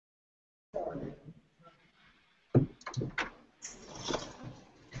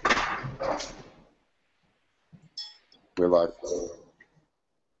live.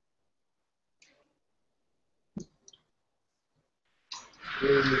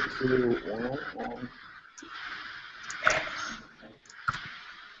 Three, two, one.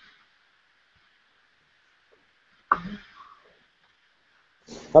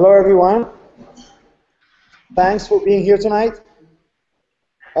 Hello, everyone. Thanks for being here tonight.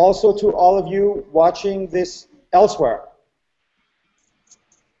 Also to all of you watching this elsewhere.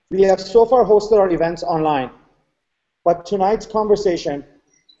 We have so far hosted our events online, but tonight's conversation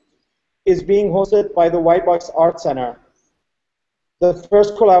is being hosted by the White Box Art Center, the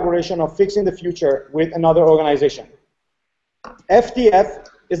first collaboration of Fixing the Future with another organization. FDF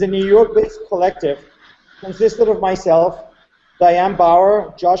is a New York-based collective consisted of myself, Diane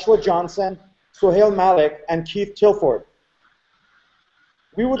Bauer, Joshua Johnson, Sohail Malik, and Keith Tilford.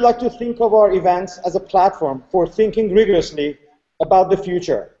 We would like to think of our events as a platform for thinking rigorously about the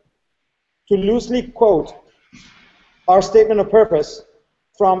future. To loosely quote our statement of purpose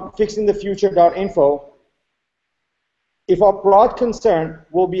from fixingthefuture.info, if our broad concern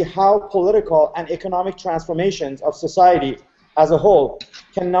will be how political and economic transformations of society as a whole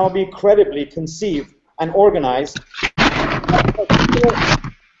can now be credibly conceived and organized,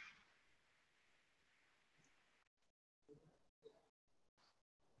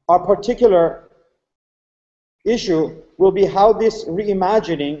 our particular issue will be how this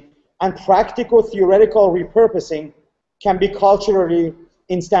reimagining and practical theoretical repurposing can be culturally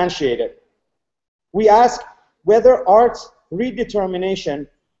instantiated. We ask whether art's redetermination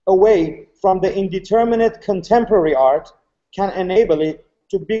away from the indeterminate contemporary art can enable it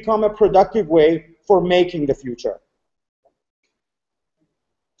to become a productive way for making the future.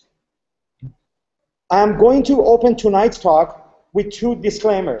 I am going to open tonight's talk with two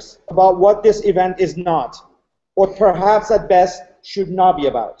disclaimers about what this event is not, or perhaps at best should not be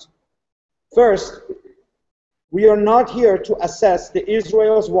about. First, we are not here to assess the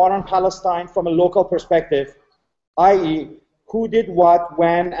Israel's war on Palestine from a local perspective, i.e., who did what,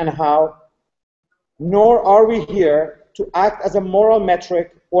 when, and how, nor are we here to act as a moral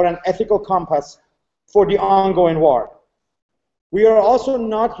metric or an ethical compass for the ongoing war. We are also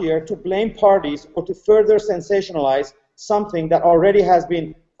not here to blame parties or to further sensationalize something that already has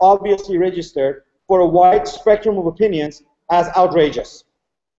been obviously registered for a wide spectrum of opinions as outrageous.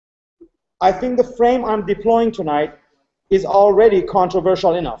 I think the frame I'm deploying tonight is already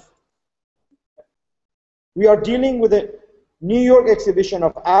controversial enough. We are dealing with a New York exhibition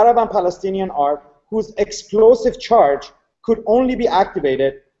of Arab and Palestinian art whose explosive charge could only be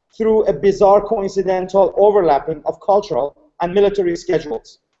activated through a bizarre coincidental overlapping of cultural and military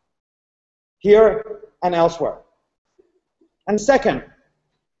schedules, here and elsewhere. And second,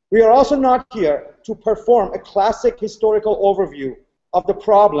 we are also not here to perform a classic historical overview of the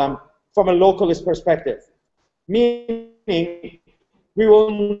problem from a localist perspective, meaning we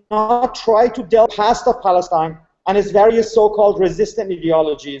will not try to delve past of Palestine and its various so-called resistant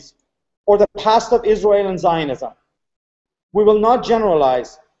ideologies, or the past of Israel and Zionism. We will not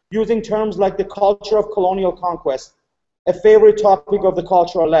generalize using terms like the culture of colonial conquest, a favorite topic of the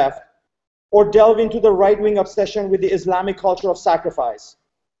cultural left, or delve into the right-wing obsession with the Islamic culture of sacrifice.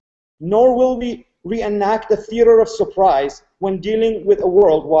 Nor will we reenact the theater of surprise when dealing with a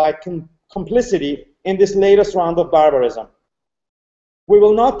worldwide complicity in this latest round of barbarism. We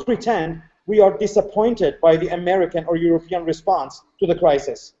will not pretend we are disappointed by the American or European response to the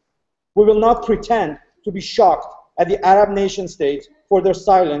crisis. We will not pretend to be shocked at the Arab nation states for their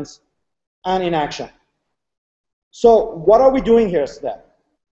silence and inaction. So what are we doing here today?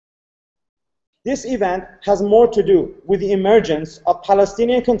 This event has more to do with the emergence of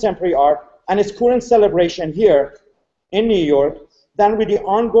Palestinian contemporary art and its current celebration here in New York than with the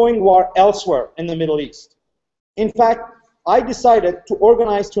ongoing war elsewhere in the Middle East. In fact, I decided to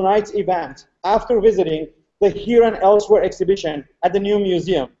organize tonight's event after visiting the Here and Elsewhere exhibition at the New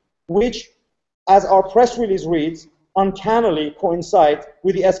Museum, which, as our press release reads, uncannily coincides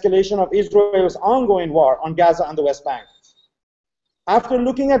with the escalation of Israel's ongoing war on Gaza and the West Bank. After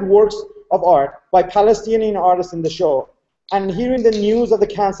looking at works of art by Palestinian artists in the show, and hearing the news of the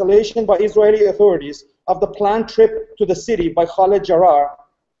cancellation by Israeli authorities of the planned trip to the city by Khaled Jarrar,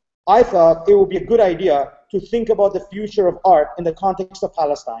 I thought it would be a good idea to think about the future of art in the context of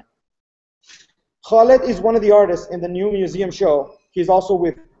Palestine. Khaled is one of the artists in the New Museum show. He's also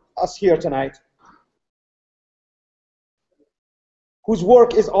with us here tonight, whose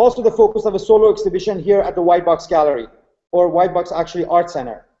work is also the focus of a solo exhibition here at the White Box Gallery, or White Box actually Art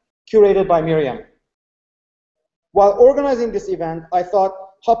Center, curated by Miriam. While organizing this event, I thought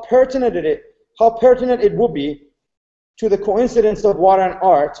how pertinent it would be to the coincidence of war and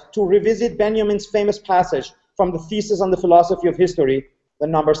art to revisit Benjamin's famous passage from the thesis on the philosophy of history, the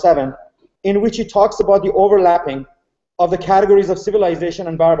number 7, in which he talks about the overlapping of the categories of civilization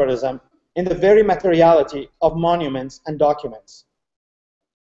and barbarism in the very materiality of monuments and documents.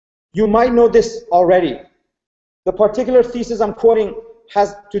 You might know this already. The particular thesis I'm quoting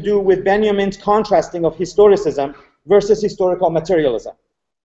has to do with Benjamin's contrasting of historicism versus historical materialism.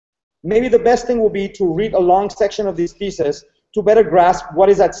 Maybe the best thing will be to read a long section of these theses to better grasp what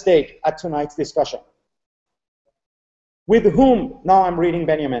is at stake at tonight's discussion. With whom, now I'm reading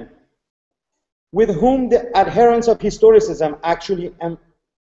Benjamin, with whom the adherents of historicism actually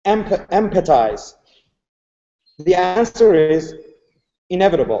empathize? The answer is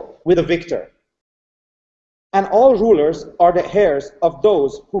inevitable, with a victor. And all rulers are the heirs of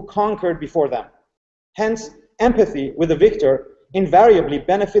those who conquered before them. Hence, empathy with the victor invariably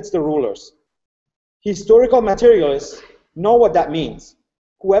benefits the rulers. Historical materialists know what that means.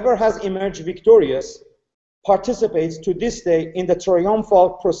 Whoever has emerged victorious participates to this day in the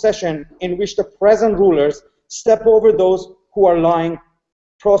triumphal procession in which the present rulers step over those who are lying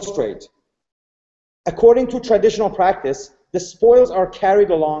prostrate. According to traditional practice, the spoils are carried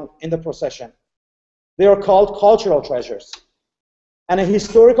along in the procession. They are called cultural treasures. And a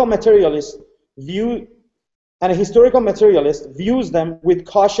historical materialist views them with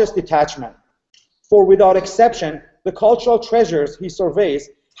cautious detachment. For without exception, the cultural treasures he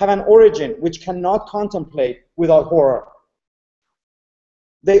surveys have an origin which cannot contemplate without horror.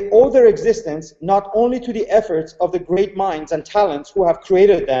 They owe their existence not only to the efforts of the great minds and talents who have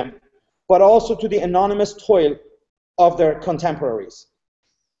created them, but also to the anonymous toil of their contemporaries.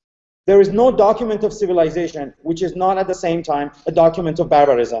 There is no document of civilization which is not at the same time a document of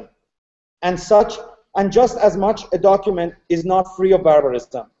barbarism. And just as much a document is not free of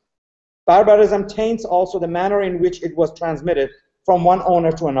barbarism. Barbarism taints also the manner in which it was transmitted from one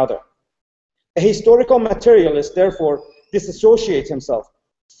owner to another. A historical materialist, therefore, disassociates himself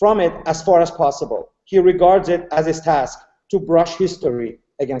from it as far as possible. He regards it as his task to brush history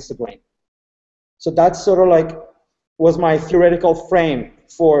against the grain. So that's sort of like was my theoretical frame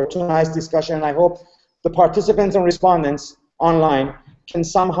for tonight's discussion, and I hope the participants and respondents online can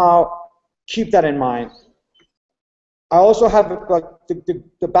somehow keep that in mind. I also have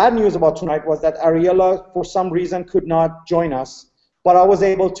the bad news about tonight was that Ariella, for some reason, could not join us, but I was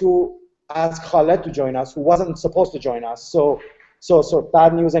able to ask Khaled to join us, who wasn't supposed to join us. So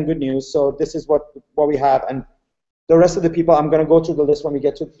bad news and good news. So this is what we have, and the rest of the people, I'm going to go through the list when we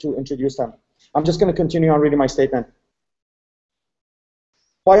get to introduce them. I'm just going to continue on reading my statement.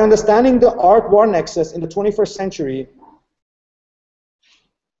 By understanding the art-war nexus in the 21st century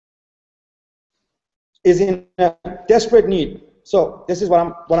is in a desperate need. So this is what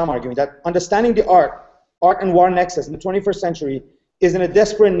I'm arguing, that understanding the art and war nexus in the 21st century is in a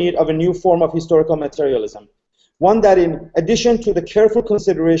desperate need of a new form of historical materialism. One that, in addition to the careful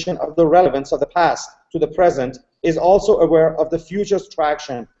consideration of the relevance of the past to the present, is also aware of the future's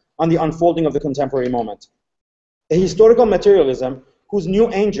traction on the unfolding of the contemporary moment. A historical materialism whose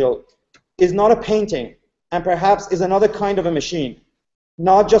new angel is not a painting and perhaps is another kind of a machine,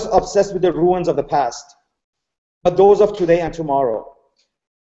 not just obsessed with the ruins of the past, but those of today and tomorrow.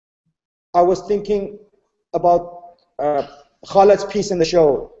 I was thinking about Khaled's piece in the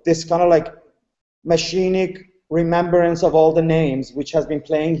show, this kind of like machinic remembrance of all the names, which has been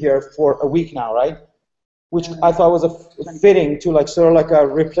playing here for a week now, right? Which I thought was a fitting to like sort of like a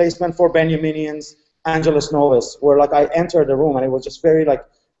replacement for Benjaminian's Angelus Novus, where like I entered the room and it was just very like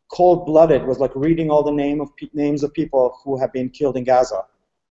cold-blooded. It was like reading all the names of people who have been killed in Gaza,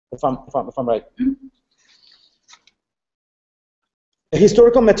 if I'm right. A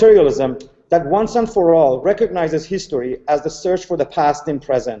historical materialism that once and for all recognizes history as the search for the past and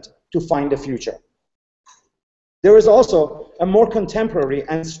present to find the future. There is also a more contemporary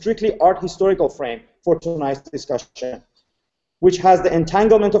and strictly art historical frame for tonight's discussion, which has the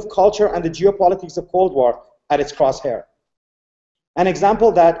entanglement of culture and the geopolitics of Cold War at its crosshair. An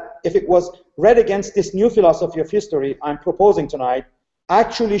example that, if it was read against this new philosophy of history I'm proposing tonight,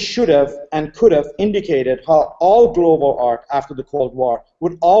 actually should have and could have indicated how all global art after the Cold War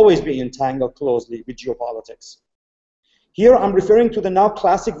would always be entangled closely with geopolitics. Here I'm referring to the now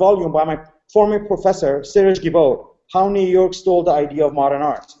classic volume by my former professor, Serge Guibault, How New York Stole the Idea of Modern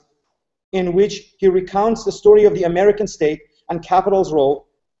Art, in which he recounts the story of the American state and capital's role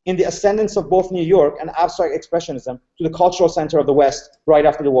in the ascendance of both New York and abstract expressionism to the cultural center of the West right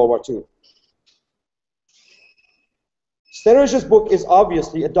after the World War II. Serge's book is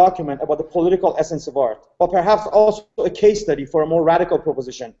obviously a document about the political essence of art, but perhaps also a case study for a more radical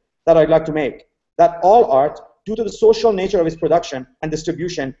proposition that I'd like to make, that all art, due to the social nature of its production and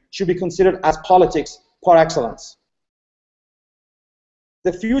distribution, should be considered as politics par excellence.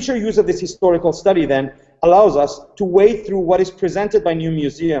 The future use of this historical study then allows us to wade through what is presented by New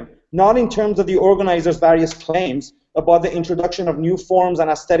Museum, not in terms of the organizers' various claims about the introduction of new forms and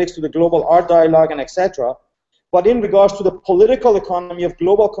aesthetics to the global art dialogue and etc., but in regards to the political economy of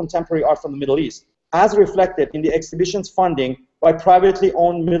global contemporary art from the Middle East, as reflected in the exhibition's funding by privately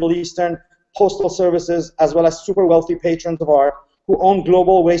owned Middle Eastern postal services, as well as super wealthy patrons of art who own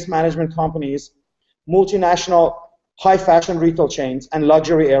global waste management companies, multinational high fashion retail chains, and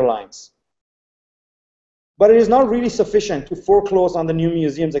luxury airlines. But it is not really sufficient to foreclose on the New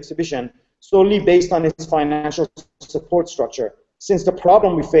Museum's exhibition solely based on its financial support structure, since the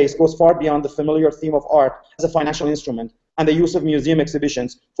problem we face goes far beyond the familiar theme of art as a financial instrument and the use of museum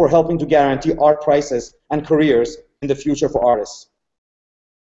exhibitions for helping to guarantee art prices and careers in the future for artists.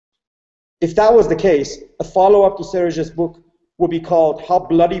 If that was the case, a follow-up to Serge's book would be called How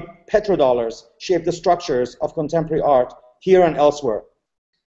Bloody Petrodollars Shape the Structures of Contemporary Art Here and Elsewhere.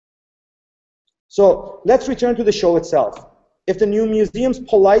 So let's return to the show itself. If the New Museum's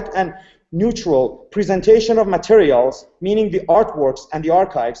polite and neutral presentation of materials, meaning the artworks and the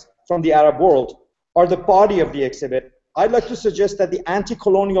archives from the Arab world, are the body of the exhibit, I'd like to suggest that the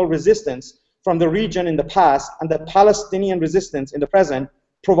anti-colonial resistance from the region in the past and the Palestinian resistance in the present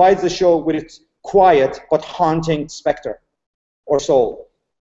provides the show with its quiet but haunting specter or soul.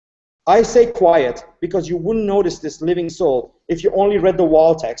 I say quiet because you wouldn't notice this living soul if you only read the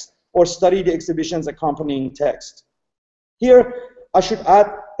wall text or studied the exhibition's accompanying text. Here, I should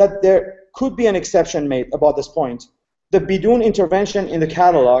add that there could be an exception made about this point. The bidun intervention in the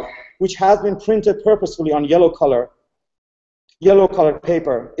catalog, which has been printed purposefully on yellow-colored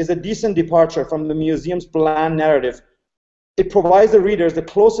paper, is a decent departure from the museum's bland narrative. It provides the readers the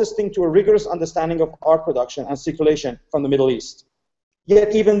closest thing to a rigorous understanding of art production and circulation from the Middle East.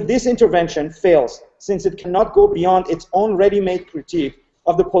 Yet even this intervention fails, since it cannot go beyond its own ready-made critique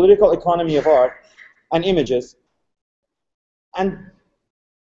of the political economy of art and images, and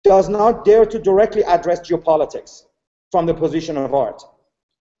does not dare to directly address geopolitics from the position of art.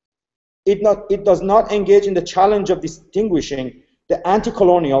 It does not engage in the challenge of distinguishing the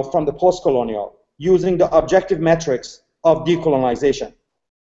anti-colonial from the post-colonial, using the objective metrics of decolonization.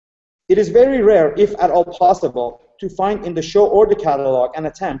 It is very rare, if at all possible, to find in the show or the catalog an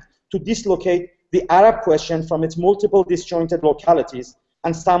attempt to dislocate the Arab question from its multiple disjointed localities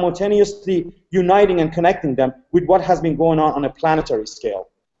and simultaneously uniting and connecting them with what has been going on a planetary scale.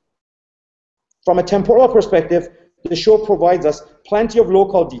 From a temporal perspective, the show provides us plenty of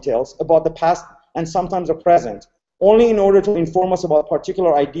local details about the past and sometimes the present, only in order to inform us about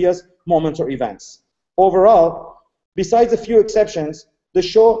particular ideas, moments, or events. Overall, besides a few exceptions, the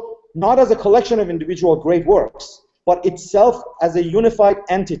show, not as a collection of individual great works, but itself as a unified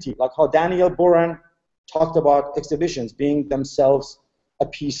entity, like how Daniel Buran talked about exhibitions being themselves a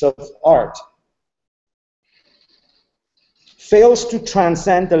piece of art, fails to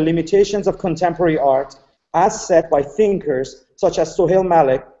transcend the limitations of contemporary art as set by thinkers such as Sohail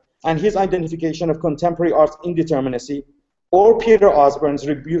Malik and his identification of contemporary art's indeterminacy, or Peter Osborne's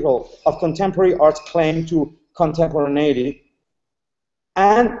rebuttal of contemporary art's claim to contemporaneity,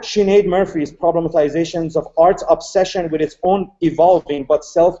 and Sinead Murphy's problematizations of art's obsession with its own evolving but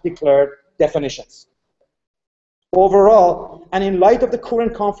self-declared definitions. Overall, and in light of the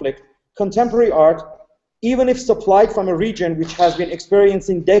current conflict, contemporary art, even if supplied from a region which has been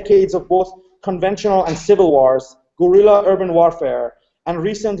experiencing decades of both conventional and civil wars, guerrilla urban warfare, and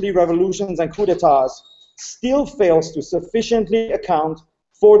recently revolutions and coups d'etats, still fails to sufficiently account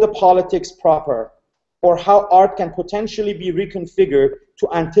for the politics proper, or how art can potentially be reconfigured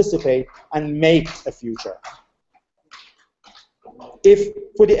to anticipate and make a future. If,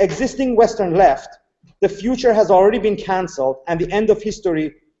 for the existing Western left, the future has already been cancelled and the end of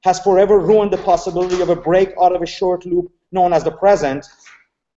history has forever ruined the possibility of a break out of a short loop known as the present,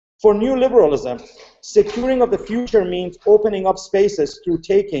 for new liberalism, securing of the future means opening up spaces through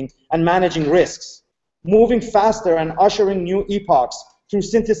taking and managing risks, moving faster and ushering new epochs through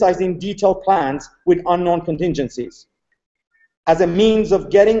synthesizing detailed plans with unknown contingencies, as a means of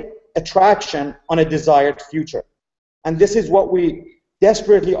getting attraction on a desired future. And this is what we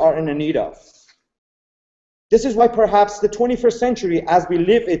desperately are in need of. This is why perhaps the 21st century as we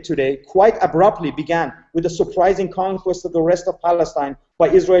live it today quite abruptly began with the surprising conquest of the rest of Palestine by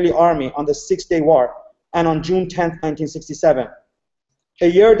Israeli army on the Six-Day War and on June 10, 1967. A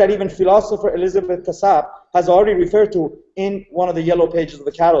year that even philosopher Elizabeth Kassab has already referred to in one of the yellow pages of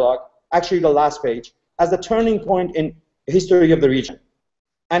the catalog, actually the last page, as the turning point in the history of the region.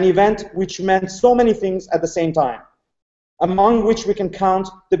 An event which meant so many things at the same time. among which we can count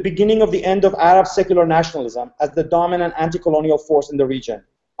the beginning of the end of Arab secular nationalism as the dominant anti-colonial force in the region,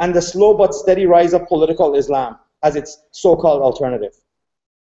 and the slow but steady rise of political Islam as its so-called alternative.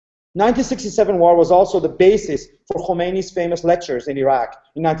 1967 war was also the basis for Khomeini's famous lectures in Iraq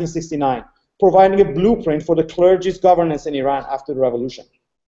in 1969, providing a blueprint for the clergy's governance in Iran after the revolution.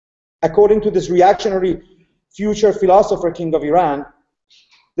 According to this reactionary future philosopher king of Iran,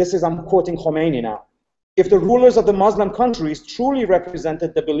 I'm quoting Khomeini now, if the rulers of the Muslim countries truly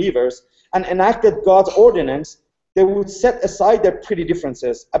represented the believers and enacted God's ordinance, they would set aside their petty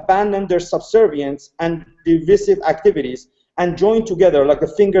differences, abandon their subservience and divisive activities, and join together like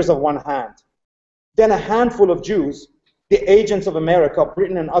the fingers of one hand. Then a handful of Jews, the agents of America,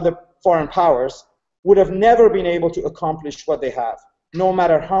 Britain, and other foreign powers, would have never been able to accomplish what they have, no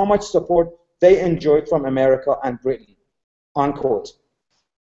matter how much support they enjoyed from America and Britain, unquote.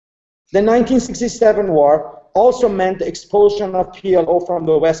 The 1967 war also meant the expulsion of PLO from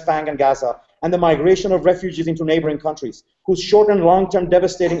the West Bank and Gaza, and the migration of refugees into neighboring countries, whose short and long-term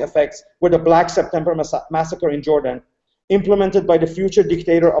devastating effects were the Black September massacre in Jordan, implemented by the future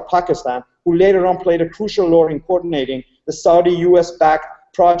dictator of Pakistan, who later on played a crucial role in coordinating the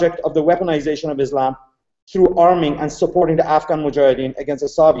Saudi-US-backed project of the weaponization of Islam through arming and supporting the Afghan Mujahideen against the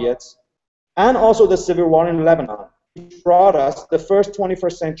Soviets, and also the civil war in Lebanon, which brought us the first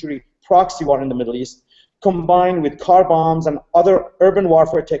 21st century proxy war in the Middle East, combined with car bombs and other urban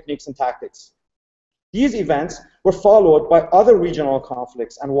warfare techniques and tactics. These events were followed by other regional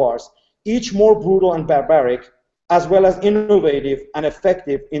conflicts and wars, each more brutal and barbaric, as well as innovative and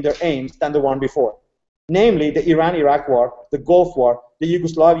effective in their aims than the one before, namely the Iran-Iraq War, the Gulf War, the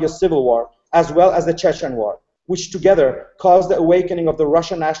Yugoslavia Civil War, as well as the Chechen War, which together caused the awakening of the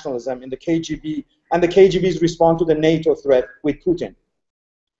Russian nationalism in the KGB and the KGB's response to the NATO threat with Putin.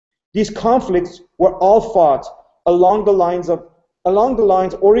 These conflicts were all fought along the lines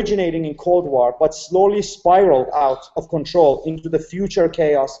originating in Cold War, but slowly spiraled out of control into the future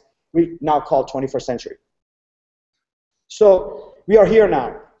chaos we now call 21st century. So we are here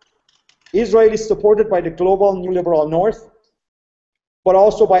now. Israel is supported by the global neoliberal North, but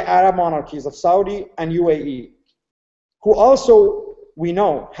also by Arab monarchies of Saudi and UAE, who also, we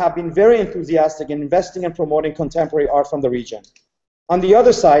know, have been very enthusiastic in investing and promoting contemporary art from the region. On the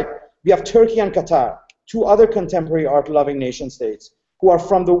other side, we have Turkey and Qatar, two other contemporary art-loving nation-states, who are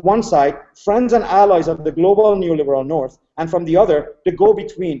from the one side, friends and allies of the global neoliberal North, and from the other, the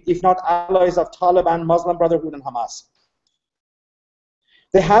go-between, if not allies of Taliban, Muslim Brotherhood, and Hamas.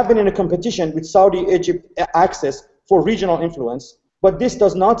 They have been in a competition with Saudi-Egypt axis for regional influence, but this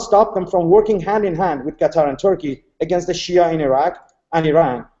does not stop them from working hand in hand with Qatar and Turkey against the Shia in Iraq and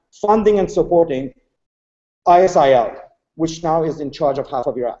Iran, funding and supporting ISIL, which now is in charge of half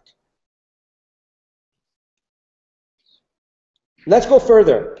of Iraq. Let's go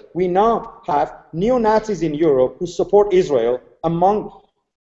further. We now have neo-Nazis in Europe who support Israel, among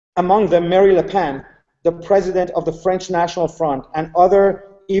them Marie Le Pen, the president of the French National Front, and other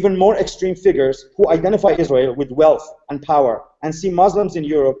even more extreme figures who identify Israel with wealth and power and see Muslims in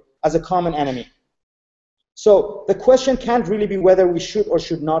Europe as a common enemy. So the question can't really be whether we should or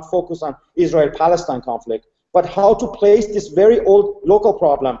should not focus on Israel-Palestine conflict, but how to place this very old local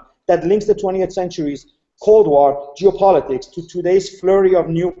problem that links the 20th century's Cold War geopolitics to today's flurry of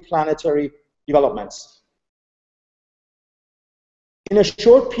new planetary developments. In a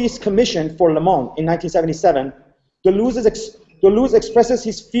short piece commissioned for Le Monde in 1977, Deleuze expresses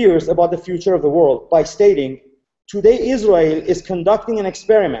his fears about the future of the world by stating, "Today Israel is conducting an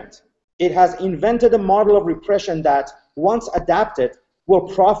experiment. It has invented a model of repression that, once adapted, will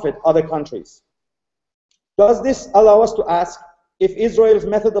profit other countries." Does this allow us to ask if Israel's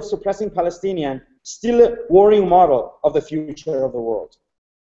method of suppressing Palestinians still a worrying model of the future of the world?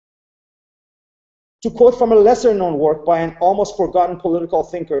 To quote from a lesser-known work by an almost forgotten political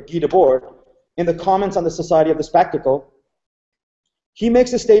thinker, Guy Debord, in the comments on the Society of the Spectacle, he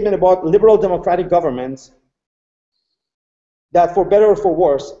makes a statement about liberal democratic governments that, for better or for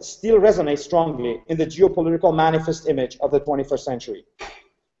worse, still resonates strongly in the geopolitical manifest image of the 21st century.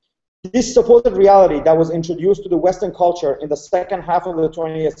 This supposed reality that was introduced to the Western culture in the second half of the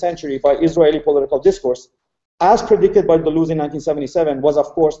 20th century by Israeli political discourse, as predicted by Deleuze in 1977, was of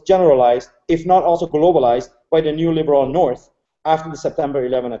course generalized, if not also globalized, by the neoliberal North after the September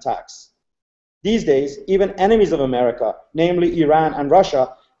 11 attacks. These days, even enemies of America, namely Iran and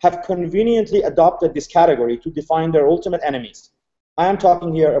Russia, have conveniently adopted this category to define their ultimate enemies. I am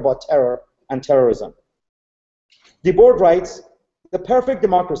talking here about terror and terrorism. Debord writes, "The perfect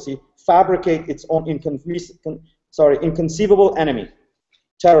democracy fabricates its own inconceivable enemy,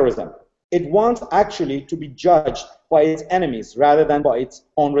 terrorism. It wants actually to be judged by its enemies rather than by its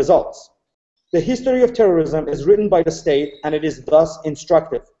own results. The history of terrorism is written by the state, and it is thus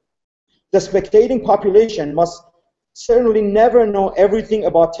instructive. The spectating population must certainly never know everything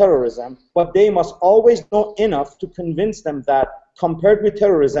about terrorism, but they must always know enough to convince them that, compared with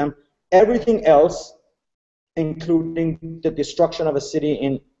terrorism, everything else, including the destruction of a city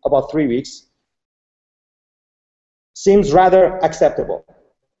in about 3 weeks, seems rather acceptable.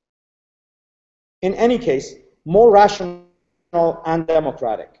 In any case, more rational and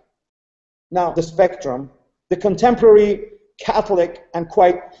democratic. Now, the spectrum, the contemporary Catholic and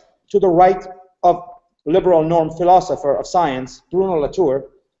quite to the right of liberal norm philosopher of science, Bruno Latour,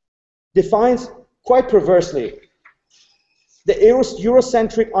 defines quite perversely the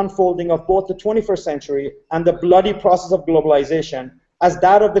Eurocentric unfolding of both the 21st century and the bloody process of globalization as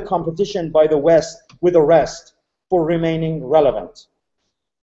that of the competition by the West with the rest for remaining relevant.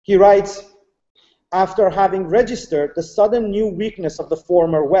 He writes, after having registered the sudden new weakness of the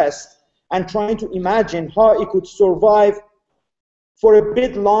former West and trying to imagine how it could survive for a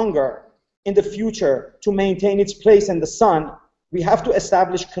bit longer in the future to maintain its place in the sun, we have to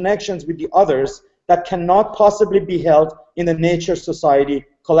establish connections with the others that cannot possibly be held in the nature society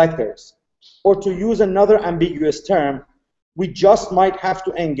collectors. Or to use another ambiguous term, we just might have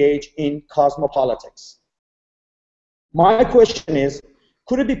to engage in cosmopolitics. My question is,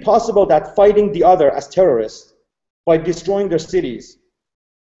 could it be possible that fighting the other as terrorists by destroying their cities,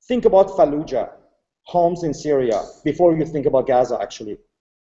 think about Fallujah, Homs in Syria, before you think about Gaza actually,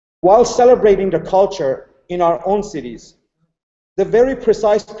 while celebrating the culture in our own cities, the very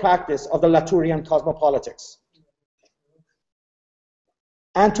precise practice of the Latourian cosmopolitics.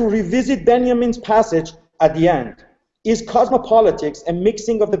 And to revisit Benjamin's passage at the end, is cosmopolitics a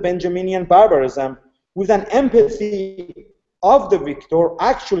mixing of the Benjaminian barbarism with an empathy of the victor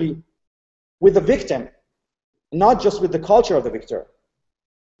actually with the victim, not just with the culture of the victor?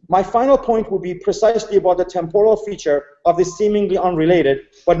 My final point would be precisely about the temporal feature of this seemingly unrelated,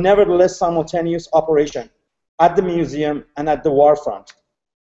 but nevertheless simultaneous operation at the museum and at the war front.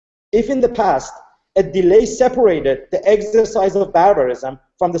 If in the past, a delay separated the exercise of barbarism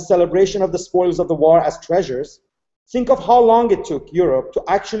from the celebration of the spoils of the war as treasures, think of how long it took Europe to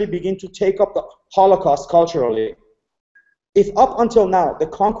actually begin to take up the Holocaust culturally. If up until now, the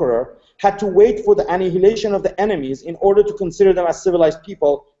conqueror had to wait for the annihilation of the enemies in order to consider them as civilized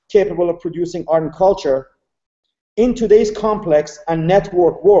people capable of producing art and culture, in today's complex and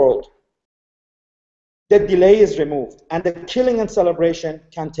networked world, the delay is removed and the killing and celebration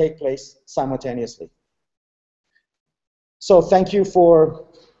can take place simultaneously. So thank you for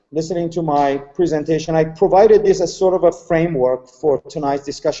listening to my presentation. I provided this as sort of a framework for tonight's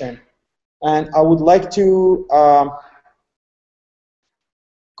discussion, and I would like to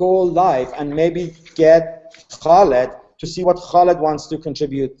go live and maybe get Khaled to see what Khaled wants to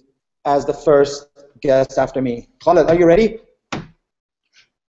contribute as the first guest after me. Khaled, are you ready?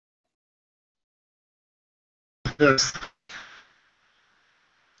 Yes.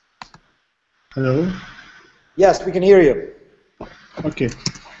 Hello? Yes, we can hear you. Okay.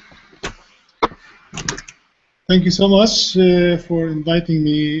 Thank you so much for inviting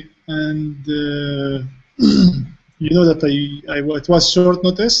me, and you know that it was short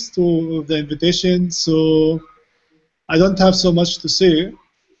notice to the invitation, so I don't have so much to say.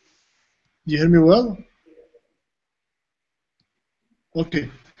 You hear me well? Okay.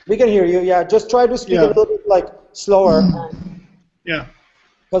 We can hear you, yeah. Just try to speak a little bit like slower. Yeah.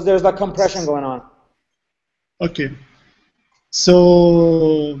 Because there's like compression going on. Okay.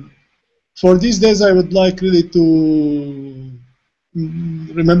 So for these days, I would like really to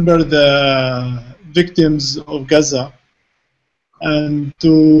remember the victims of Gaza, and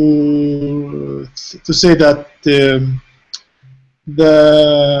to say that the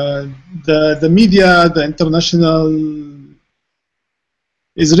media, the international,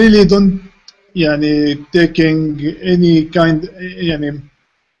 is really don't taking any kind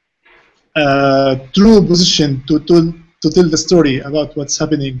true position to tell the story about what's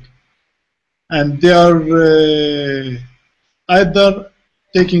happening, and they are either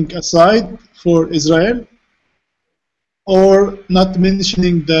taking a side for Israel or not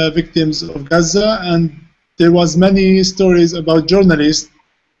mentioning the victims of Gaza. And there was many stories about journalists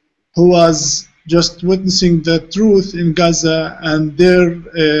who was just witnessing the truth in Gaza, and their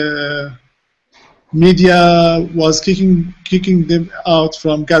media was kicking them out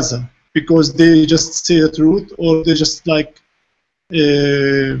from Gaza because they just say the truth, or they just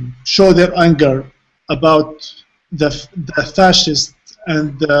show their anger about the fascist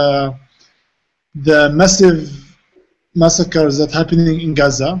and the massive massacres that happening in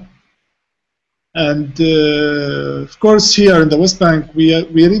Gaza. And of course, here in the West Bank, we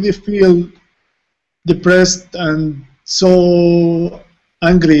really feel depressed and so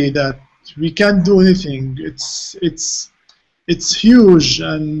angry that we can't do anything. It's huge,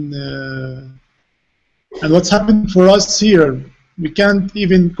 and what's happening for us here, we can't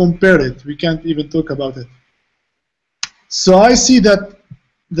even compare it. We can't even talk about it. So I see that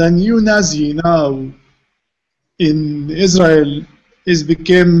the new Nazi now in Israel is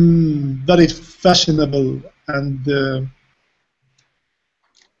became very fashionable, and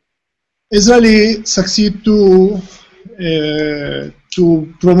Israeli succeed to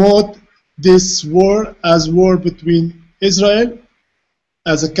promote this war as war between Israel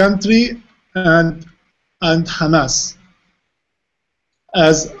as a country and Hamas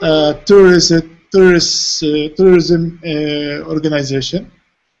as a terrorism organization.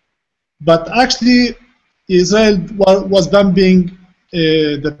 But actually, Israel was bombing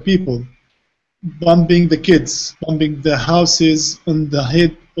the people, bombing the kids, bombing the houses on the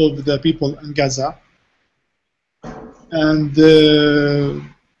head of the people in Gaza. And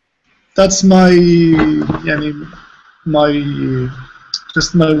that's my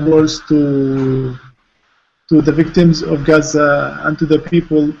just my words to the victims of Gaza and to the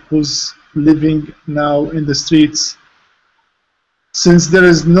people who's living now in the streets. Since there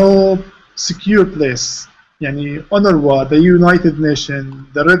is no secure place, UNRWA, the United Nations,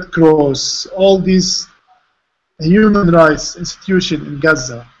 the Red Cross, all these human rights institutions in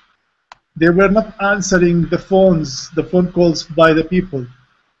Gaza, they were not answering the phone calls by the people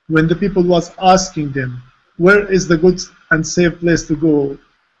when the people was asking them, where is the good and safe place to go?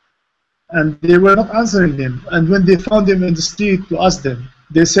 And they were not answering them. And when they found them in the street to ask them,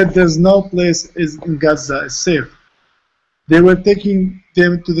 they said there's no place in Gaza is safe. They were taking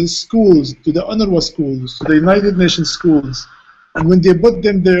them to the schools, to the UNRWA schools, to the United Nations schools. And when they put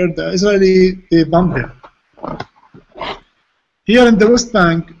them there, the Israeli, they bombed them. Here in the West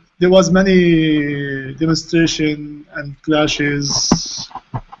Bank, there was many demonstrations and clashes.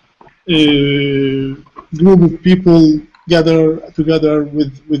 A group of people gather together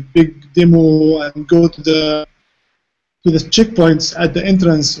with big demo and go to the checkpoints at the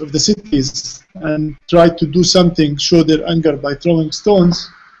entrance of the cities and try to do something, show their anger by throwing stones.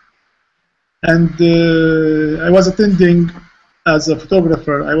 And I was attending, as a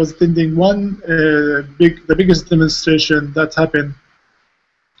photographer, I was attending the biggest demonstration that happened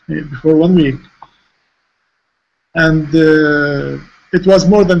before 1 week. And it was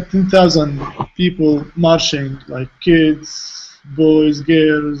more than 10,000 people marching, like kids, boys,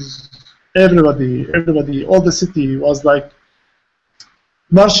 girls, everybody, all the city was like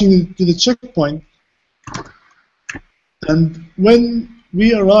marching to the checkpoint. And when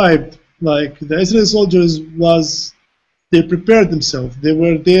we arrived, like the Israeli soldiers they prepared themselves. They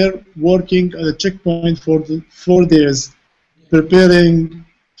were there working at the checkpoint for 4 days, preparing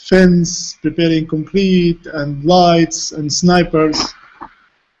fence, preparing concrete and lights and snipers.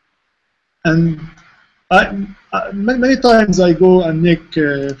 And many times I go and make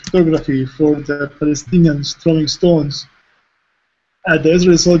photography for the Palestinians throwing stones at the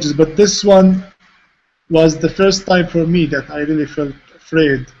Israeli soldiers, but this one was the first time for me that I really felt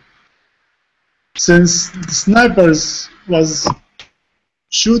afraid, since the snipers was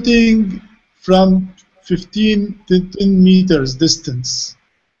shooting from 15 to 10 meters distance,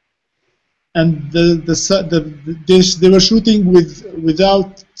 and they were shooting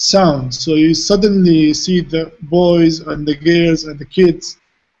without sound. So you suddenly see the boys and the girls and the kids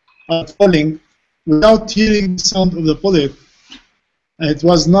are falling without hearing the sound of the bullet. And it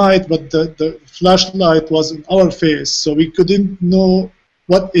was night, but the flashlight was in our face, so we couldn't know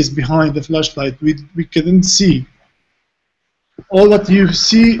what is behind the flashlight. We couldn't see. All that you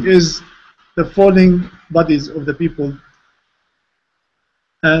see is the falling bodies of the people.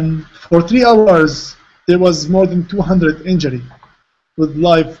 And for 3 hours, there was more than 200 injury with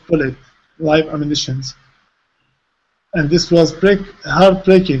live bullet, live ammunitions. And this was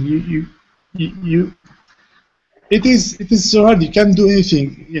heartbreaking. It is so hard. You can't do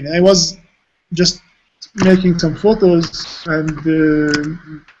anything. I was just making some photos, and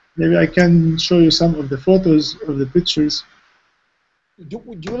maybe I can show you some of the photos of the pictures. Do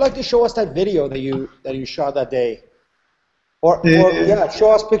you like to show us that video that you shot that day? Or yeah,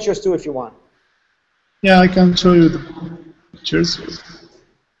 show us pictures too if you want. Yeah, I can show you the pictures.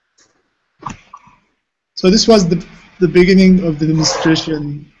 So this was the beginning of the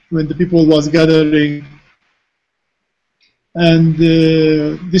demonstration when the people was gathering, and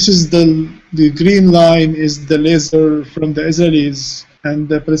this is the green line is the laser from the Israelis, and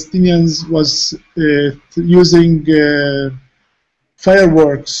the Palestinians was using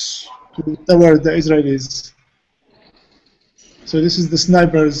fireworks toward the Israelis. So this is the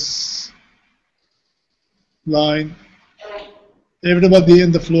snipers line. Everybody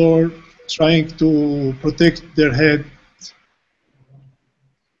in the floor trying to protect their head.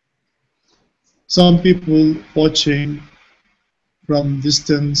 Some people watching from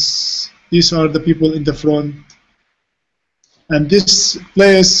distance. These are the people in the front. And this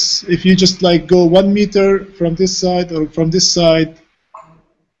place, if you just like go 1 meter from this side or from this side,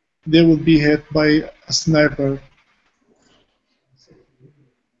 they will be hit by a sniper.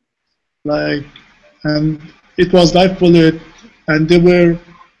 Like, and it was live bullet, and they were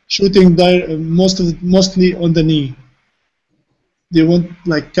shooting mostly on the knee. They want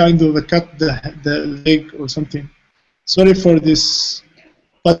like kind of cut the leg or something. Sorry for this,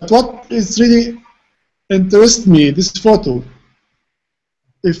 but what is really interests me, this photo.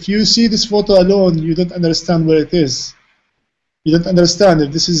 If you see this photo alone, you don't understand where it is. You don't understand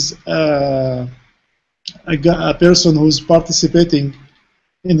if this is a person who's participating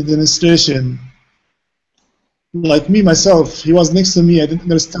in the demonstration. Like me myself, he was next to me. I didn't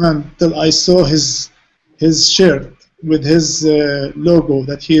understand till I saw his shirt with his logo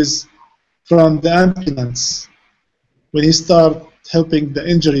that he is from the ambulance. When he started helping the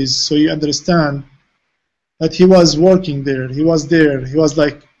injuries, so you understand that he was working there. He was there. He was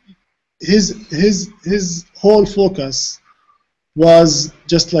like his whole focus was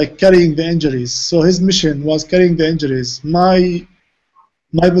just like carrying the injuries. So his mission was carrying the injuries. My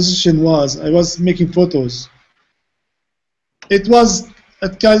position was I was making photos. It was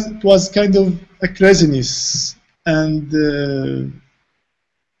kind of a craziness, and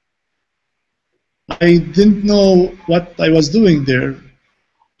I didn't know what I was doing there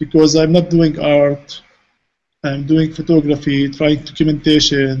because I'm not doing art. I'm doing photography, trying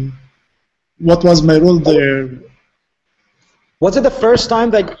documentation. What was my role there? Was it the first time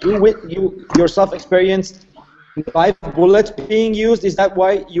that you yourself experienced live bullets being used? Is that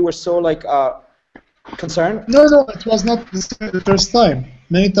why you were so like concerned? No, it was not the first time.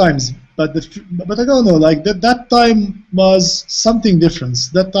 Many times, but I don't know. Like that time was something different.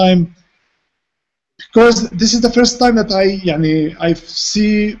 That time, because this is the first time that I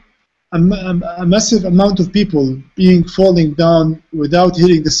see a massive amount of people falling down without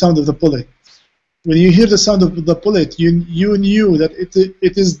hearing the sound of the bullet. When you hear the sound of the bullet, you knew that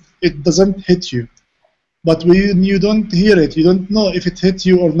it doesn't hit you. But when you don't hear it, you don't know if it hit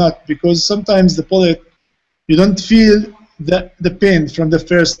you or not, because sometimes the bullet, you don't feel the pain from the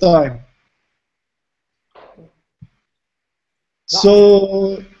first time.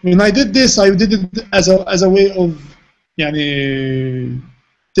 So when I did this, I did it as a way of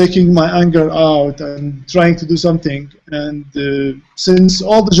taking my anger out and trying to do something. And since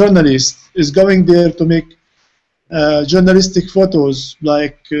all the journalists is going there to make journalistic photos,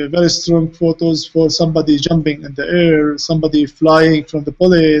 like very strong photos for somebody jumping in the air, somebody flying from the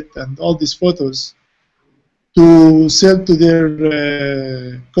bullet, and all these photos to sell to their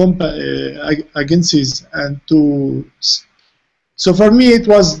agencies and to. So for me, it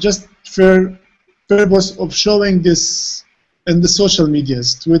was just for purpose of showing this in the social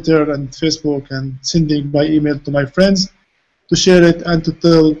medias, Twitter and Facebook, and sending by email to my friends to share it and to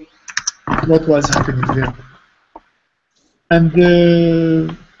tell what was happening there. And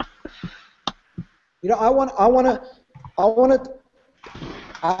I want to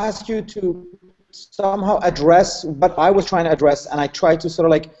ask you to somehow address what I was trying to address, and I tried to sort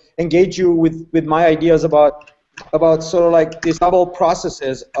of like engage you with my ideas about sort of like these double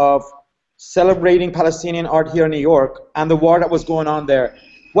processes of celebrating Palestinian art here in New York and the war that was going on there.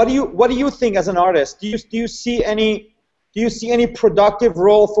 What do you think as an artist? Do you see any productive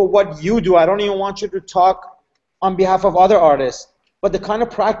role for what you do? I don't even want you to talk on behalf of other artists, but the kind of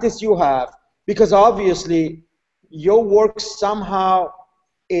practice you have, because obviously your work somehow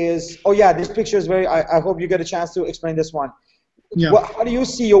is. Oh yeah, this picture is very. I hope you get a chance to explain this one. Yeah. How do you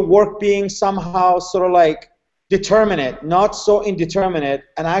see your work being somehow sort of like determinate, not so indeterminate,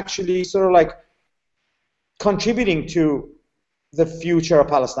 and actually sort of like contributing to the future of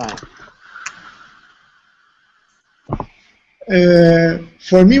Palestine?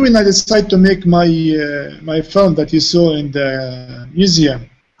 For me, when I decided to make my film that you saw in the museum,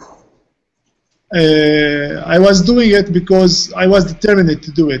 I was doing it because I was determined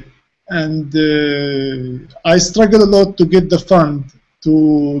to do it, and I struggled a lot to get the fund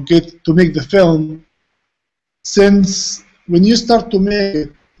to make the film. Since when you start to make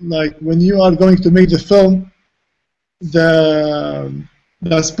it, like when you are going to make the film, the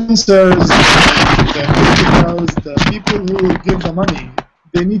sponsors, the people who give the money,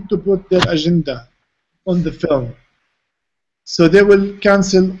 they need to put their agenda on the film. So they will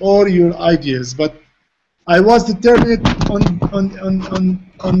cancel all your ideas. But I was determined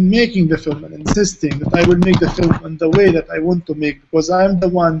on making the film and insisting that I will make the film in the way that I want to make, because I'm the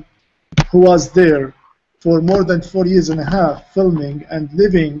one who was there for more than 4 years and a half filming and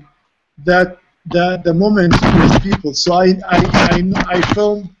living that the moment with people. So I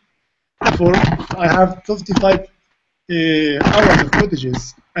filmed for, I have 55 hours of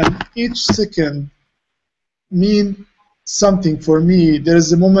footages, and each second mean something for me. There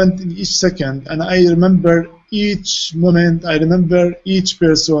is a moment in each second, and I remember each moment, I remember each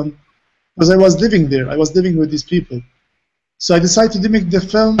person, because I was living there, I was living with these people. So I decided to make the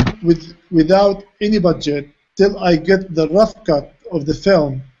film without any budget till I get the rough cut of the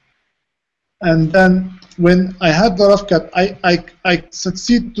film. And then when I had the rough cut, I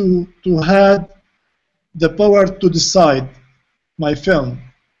succeed to have the power to decide my film.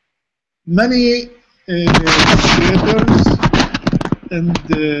 Many creators and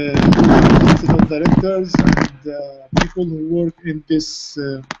directors and people who work in this,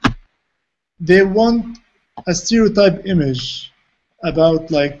 they want a stereotype image about,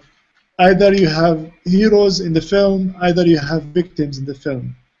 like, either you have heroes in the film, either you have victims in the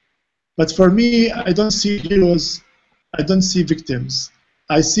film. But for me, I don't see heroes, I don't see victims.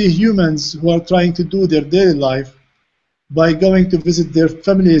 I see humans who are trying to do their daily life by going to visit their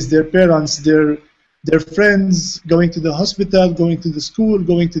families, their parents, their friends, going to the hospital, going to the school,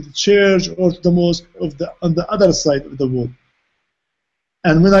 going to the church, or to the mosque on the other side of the world.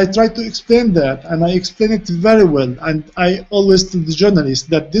 And when I try to explain that, and I explain it very well, and I always tell the journalists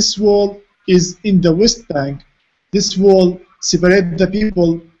that this wall is in the West Bank, this wall separates the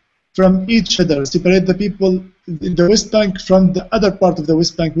people from each other, separate the people in the West Bank from the other part of the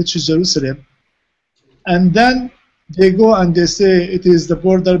West Bank, which is Jerusalem. And then they go and they say it is the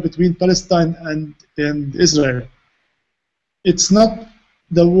border between Palestine and Israel. It's not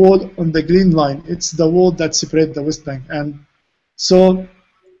the wall on the green line, it's the wall that separates the West Bank. And so,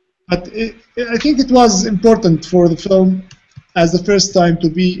 but I think it was important for the film as the first time to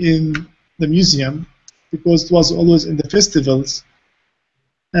be in the museum, because it was always in the festivals.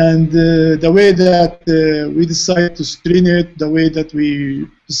 And the way that we decide to screen it, the way that we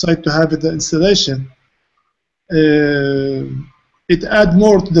decide to have it, the installation, it adds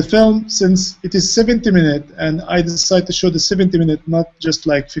more to the film, since it is 70 minutes, and I decided to show the 70 minutes, not just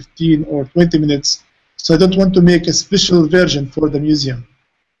like 15 or 20 minutes. So I don't want to make a special version for the museum.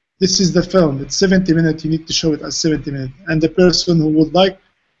 This is the film, it's 70 minutes, you need to show it as 70 minutes. And the person who would like,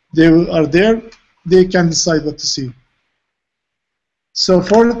 they are there, they can decide what to see. So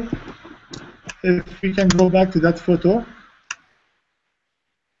if we can go back to that photo.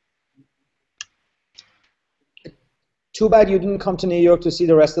 Too bad you didn't come to New York to see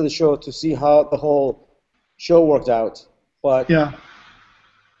the rest of the show, to see how the whole show worked out. But yeah,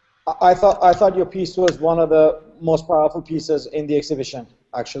 I thought your piece was one of the most powerful pieces in the exhibition,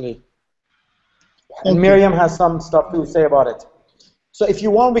 actually. And okay. Miriam has some stuff to say about it. So if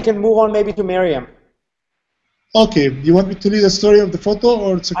you want, we can move on maybe to Miriam. Okay, do you want me to read the story of the photo,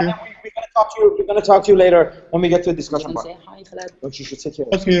 or it's okay? We're going to talk to you later when we get to the discussion part. Say hi, Khaled. But you should sit here.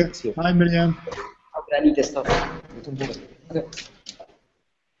 Okay, hi Miriam. Okay, I need this stuff. Okay.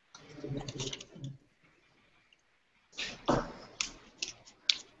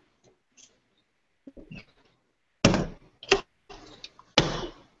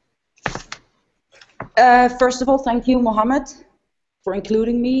 First of all, thank you, Mohammad, for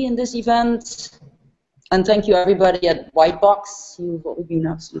including me in this event. And thank you, everybody at White Box. You've all been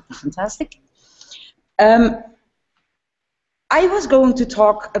absolutely fantastic. I was going to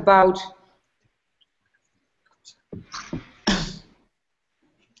talk about...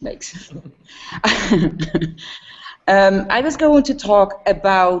 Thanks. I was going to talk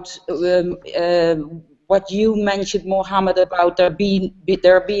about what you mentioned, Mohammed, about there being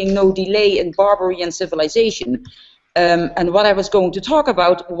no delay in Barbary and civilization. And what I was going to talk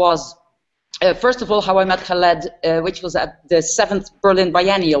about was, first of all, how I met Khaled, which was at the 7th Berlin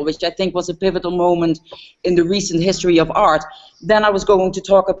Biennial, which I think was a pivotal moment in the recent history of art. Then I was going to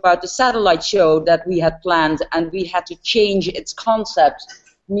talk about the satellite show that we had planned, and we had to change its concept,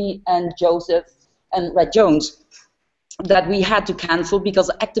 me and Joseph and Red Jones, that we had to cancel because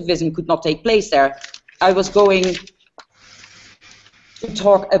activism could not take place there. I was going to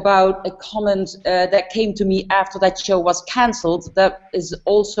talk about a comment that came to me after that show was cancelled. That is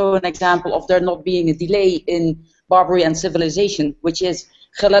also an example of there not being a delay in Barbary and civilization, which is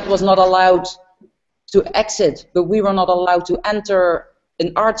Khaled was not allowed to exit, but we were not allowed to enter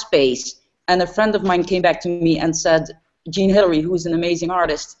an art space. And a friend of mine came back to me and said, Jean Hillary, who is an amazing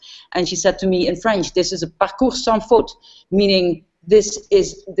artist, and she said to me in French, "This is a parcours sans faute," meaning this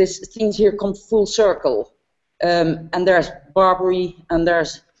things here come full circle, and there's Barbary and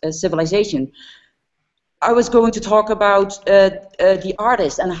there's civilization. I was going to talk about the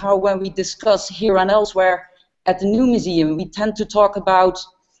artist and how when we discuss here and elsewhere at the New Museum, we tend to talk about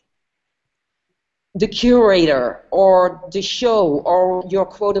the curator or the show or your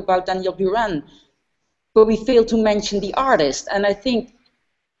quote about Daniel Buren, but we fail to mention the artist. And I think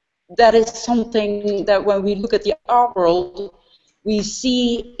that is something that when we look at the art world, we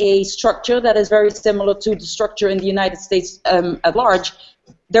see a structure that is very similar to the structure in the United States at large.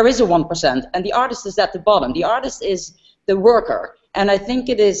 There is a 1%, and the artist is at the bottom. The artist is the worker, and I think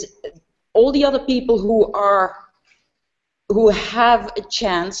it is all the other people who have a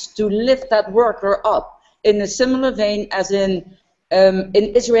chance to lift that worker up in a similar vein as in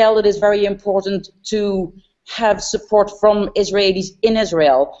Israel. It is very important to have support from Israelis in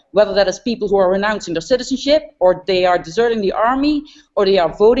Israel, whether that is people who are renouncing their citizenship, or they are deserting the army, or they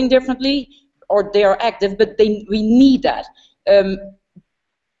are voting differently, or they are active, but we need that.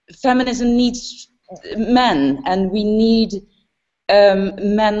 Feminism needs men, and we need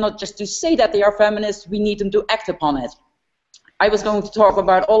men not just to say that they are feminists, we need them to act upon it. I was going to talk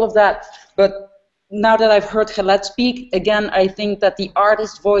about all of that, but now that I've heard Khaled speak, again, I think that the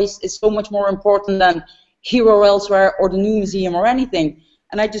artist's voice is so much more important than Here or Elsewhere or the New Museum or anything.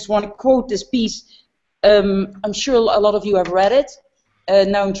 And I just want to quote this piece. I'm sure a lot of you have read it.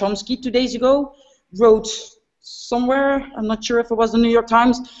 Noam Chomsky, 2 days ago, wrote somewhere, I'm not sure if it was the New York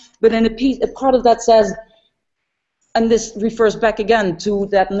Times, but in a piece, a part of that says, and this refers back again to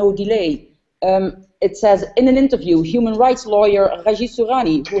that no delay, it says, in an interview, human rights lawyer Raji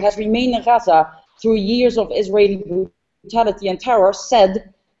Sourani, who has remained in Gaza through years of Israeli brutality and terror,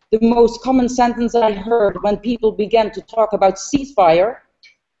 said, the most common sentence I heard when people began to talk about ceasefire,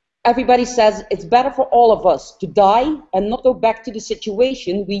 everybody says it's better for all of us to die and not go back to the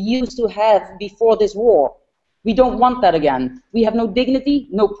situation we used to have before this war. We don't want that again. We have no dignity,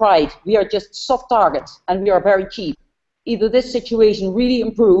 no pride. We are just soft targets, and we are very cheap. Either this situation really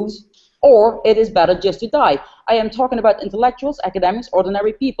improves, or it is better just to die. I am talking about intellectuals, academics,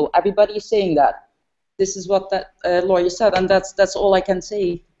 ordinary people. Everybody is saying that. This is what that lawyer said, and that's all I can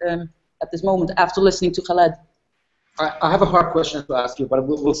say at this moment after listening to Khaled. I have a hard question to ask you, but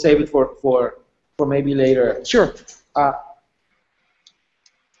we'll save it for maybe later. Sure.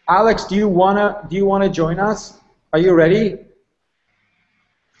 Alex, do you wanna join us? Are you ready?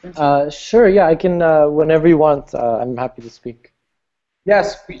 Sure. Yeah, I can. Whenever you want, I'm happy to speak.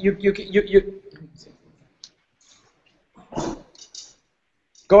 Yes. You.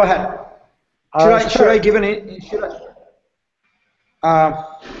 Go ahead. Should I give an? Should I?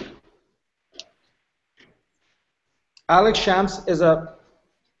 Alex Shams is a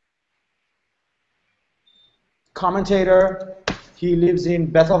commentator. He lives in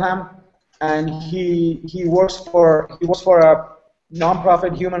Bethlehem, and he works for a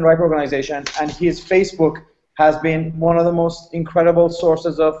non-profit human rights organization. And his Facebook has been one of the most incredible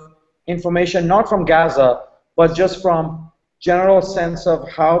sources of information, not from Gaza, but just from general sense of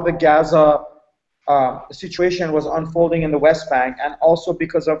how the Gaza situation was unfolding in the West Bank, and also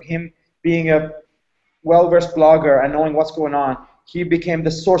because of him being a well-versed blogger and knowing what's going on, he became the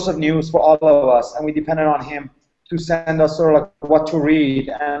source of news for all of us, and we depended on him to send us sort of like what to read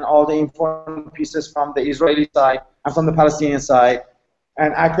and all the important pieces from the Israeli side and from the Palestinian side,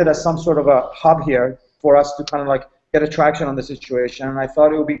 and acted as some sort of a hub here for us to kind of like get a traction on the situation. And I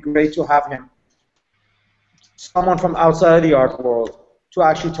thought it would be great to have him, someone from outside of the art world, to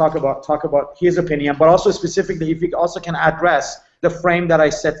actually talk about his opinion, but also specifically if he also can address the frame that I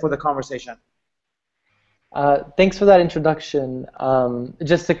set for the conversation. Thanks for that introduction.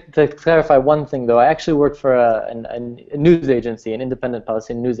 Just to clarify one thing, though, I actually work for a news agency, an independent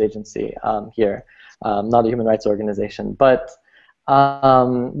Palestinian news agency here, not a human rights organization. But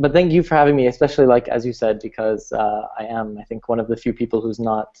thank you for having me, especially, like as you said, because I am, I think, one of the few people who's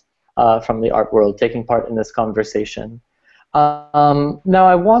not from the art world taking part in this conversation. Now,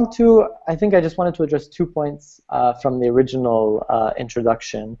 I think I just wanted to address 2 points from the original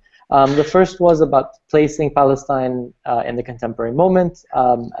introduction. The first was about placing Palestine in the contemporary moment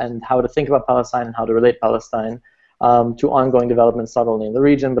and how to think about Palestine and how to relate Palestine to ongoing developments not only in the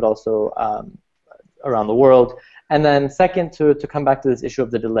region but also around the world. And then second, to come back to this issue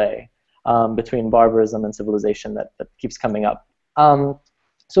of the delay between barbarism and civilization that keeps coming up.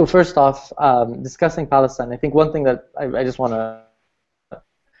 So first off, discussing Palestine, I think one thing that I just want to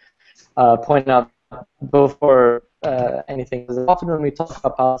point out before anything. Because often when we talk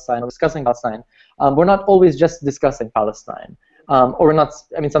about Palestine or discussing Palestine, we're not always just discussing Palestine, or we're not.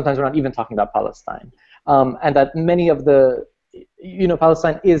 I mean, sometimes we're not even talking about Palestine, and that many of the,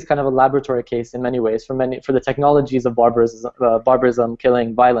 Palestine is kind of a laboratory case in many ways for the technologies of barbarism,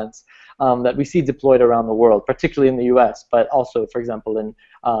 killing, violence that we see deployed around the world, particularly in the U.S., but also, for example, in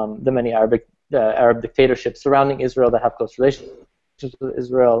the many Arab dictatorships surrounding Israel that have close relations with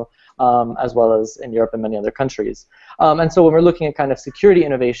Israel, as well as in Europe and many other countries. And so when we're looking at kind of security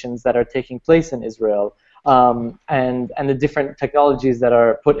innovations that are taking place in Israel, and the different technologies that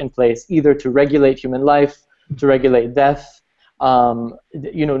are put in place either to regulate human life, to regulate death,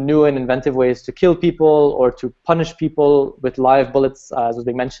 new and inventive ways to kill people or to punish people with live bullets, as was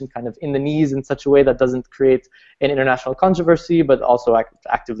being mentioned, kind of in the knees in such a way that doesn't create an international controversy, but also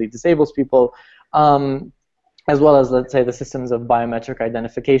actively disables people, as well as, let's say, the systems of biometric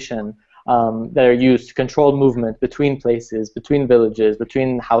identification that are used to control movement between places, between villages,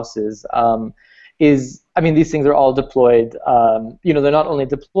 between houses. These things are all deployed. They're not only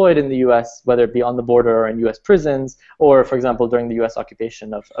deployed in the U.S., whether it be on the border or in U.S. prisons, or, for example, during the U.S.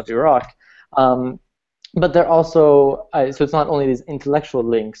 occupation of Iraq. But they're also, so it's not only these intellectual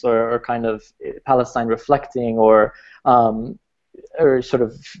links or kind of Palestine reflecting or sort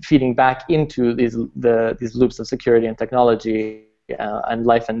of feeding back into these loops of security and technology and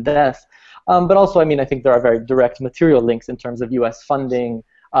life and death. But also, I think there are very direct material links in terms of U.S. funding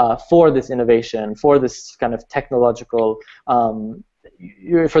for this innovation, for this kind of technological,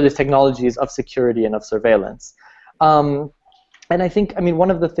 for these technologies of security and of surveillance. And I think, one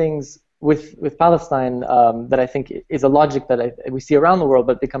of the things with Palestine that I think is a logic that we see around the world,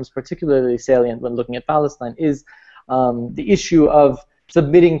 but becomes particularly salient when looking at Palestine, is the issue of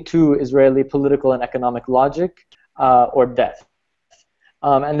submitting to Israeli political and economic logic or death.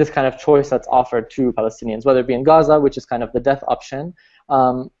 And this kind of choice that's offered to Palestinians, whether it be in Gaza, which is kind of the death option,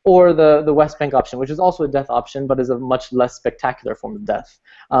 or the West Bank option, which is also a death option, but is a much less spectacular form of death,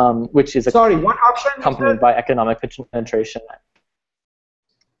 which is what option accompanied by economic penetration.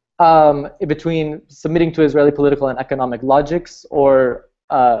 Between submitting to Israeli political and economic logics or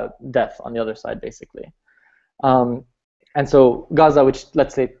death on the other side, basically. And so Gaza, which,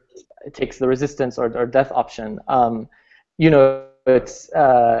 let's say, takes the resistance or death option, there's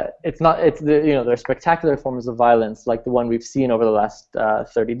spectacular forms of violence like the one we've seen over the last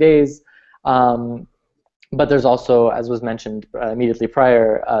 30 days, but there's also, as was mentioned immediately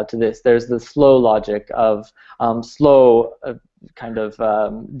prior to this, there's the slow logic of slow kind of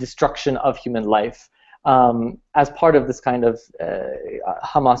destruction of human life as part of this kind of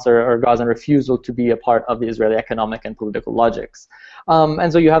Hamas or Gazan refusal to be a part of the Israeli economic and political logics.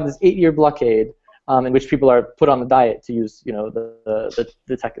 And so you have this 8-year blockade in which people are put on the diet, to use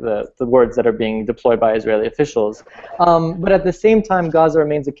the words that are being deployed by Israeli officials. But at the same time, Gaza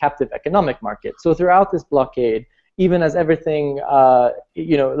remains a captive economic market. So throughout this blockade, even as everything,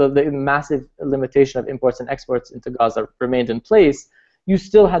 the massive limitation of imports and exports into Gaza remained in place, you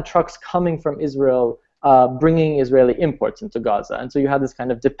still had trucks coming from Israel bringing Israeli imports into Gaza. And so you had this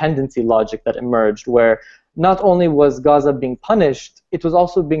kind of dependency logic that emerged where not only was Gaza being punished, it was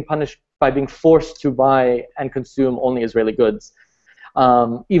also being punished by being forced to buy and consume only Israeli goods,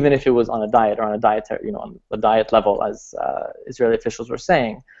 even if it was on a diet or on a dietary, on the diet level, as Israeli officials were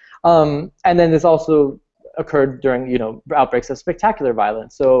saying. And then this also occurred during, outbreaks of spectacular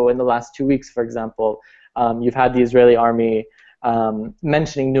violence. So in the last 2 weeks, for example, you've had the Israeli army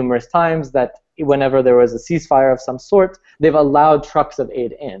mentioning numerous times that whenever there was a ceasefire of some sort, they've allowed trucks of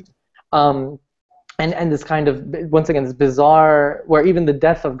aid in. And this kind of, once again, this bizarre, where even the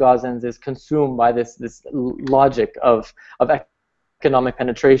death of Gazans is consumed by this logic of economic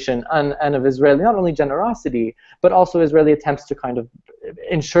penetration and of Israeli, not only generosity, but also Israeli attempts to kind of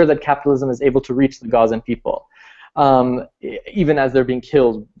ensure that capitalism is able to reach the Gazan people, even as they're being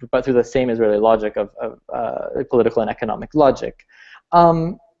killed, but through the same Israeli logic of political and economic logic.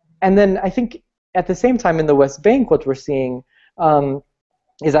 And then I think at the same time in the West Bank, what we're seeing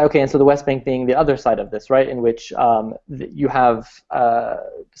is that, okay, and so the West Bank being the other side of this, right, in which you have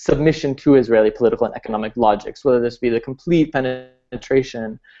submission to Israeli political and economic logics, whether this be the complete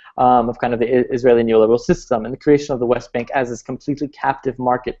penetration of kind of the Israeli neoliberal system and the creation of the West Bank as this completely captive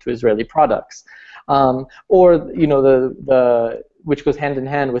market to Israeli products, or the which goes hand in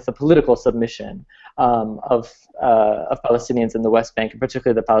hand with the political submission of Palestinians in the West Bank, and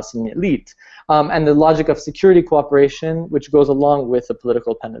particularly the Palestinian elite, and the logic of security cooperation, which goes along with the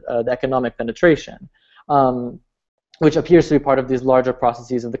political, the economic penetration, which appears to be part of these larger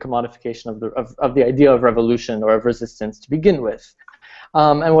processes of the commodification of the idea of revolution or of resistance to begin with.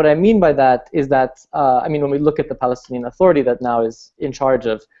 And what I mean by that is that, I mean, when we look at the Palestinian Authority that now is in charge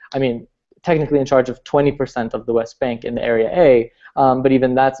of, I mean, technically in charge of 20% of the West Bank in the Area A, but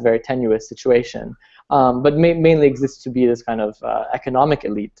even that's a very tenuous situation. But mainly exists to be this kind of economic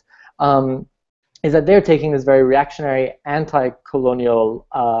elite. Is that they're taking this very reactionary, anti-colonial,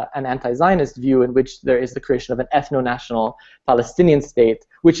 and anti-Zionist view in which there is the creation of an ethno-national Palestinian state,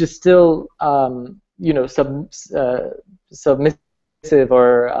 which is still, you know, submissive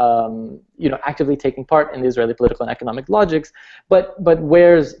or, you know, actively taking part in the Israeli political and economic logics, but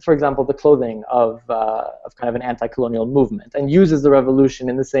wears, for example, the clothing of kind of an anti-colonial movement and uses the revolution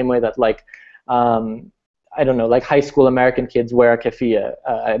in the same way that, like, I don't know, like high school American kids wear a keffiyeh.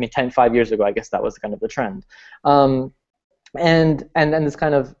 I mean, 5 years ago, I guess that was kind of the trend. And this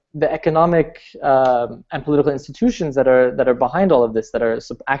kind of the economic and political institutions that are behind all of this, that are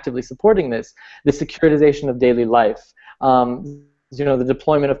actively supporting this, the securitization of daily life, you know, the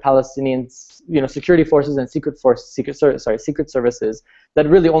deployment of Palestinians, you know, security forces and secret services that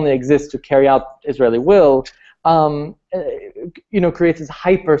really only exist to carry out Israeli will. You know, creates this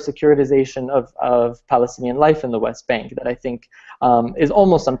hyper securitization of Palestinian life in the West Bank that I think is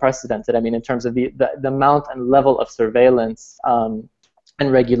almost unprecedented. I mean, in terms of the amount and level of surveillance and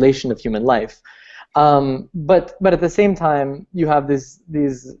regulation of human life. But at the same time, you have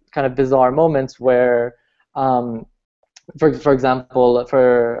these kind of bizarre moments where, for example,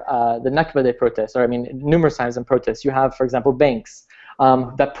 for the Nakba Day protests, or I mean, numerous times in protests, you have, for example, banks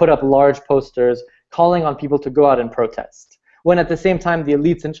that put up large posters calling on people to go out and protest, when at the same time the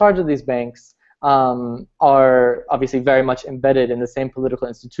elites in charge of these banks are obviously very much embedded in the same political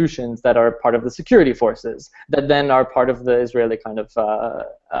institutions that are part of the security forces, that then are part of the Israeli kind of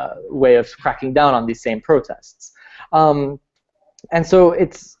way of cracking down on these same protests. And so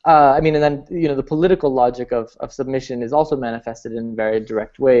it's, I mean, and then, you know, the political logic of submission is also manifested in very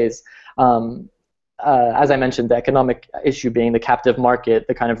direct ways. As I mentioned, the economic issue being the captive market,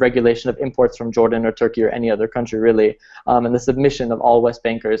 the kind of regulation of imports from Jordan or Turkey or any other country, really, and the submission of all West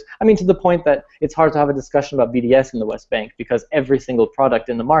Bankers. I mean, to the point that it's hard to have a discussion about BDS in the West Bank because every single product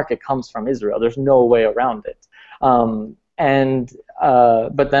in the market comes from Israel. There's no way around it. But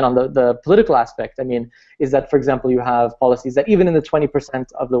then on the political aspect, I mean, is that, for example, you have policies that even in the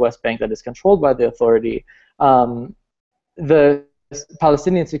 20% of the West Bank that is controlled by the authority, the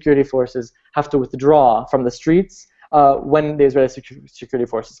Palestinian security forces have to withdraw from the streets when the Israeli security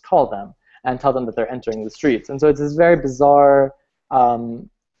forces call them and tell them that they're entering the streets. And so it's this very bizarre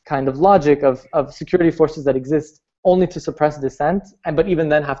kind of logic of security forces that exist only to suppress dissent, but even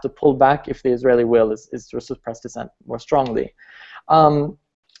then have to pull back if the Israeli will is to suppress dissent more strongly. And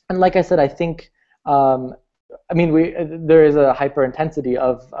like I said, I think, I mean, there is a hyper intensity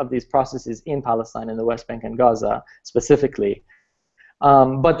of these processes in Palestine, in the West Bank and Gaza specifically.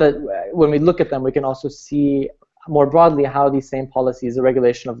 But when we look at them, we can also see more broadly how these same policies, the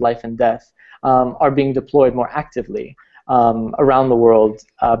regulation of life and death, are being deployed more actively around the world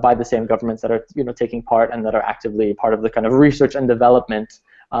by the same governments that are, you know, taking part and that are actively part of the kind of research and development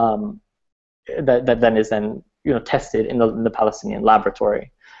that then is then, you know, tested in the Palestinian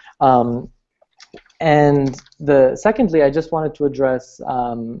laboratory. And secondly, I just wanted to address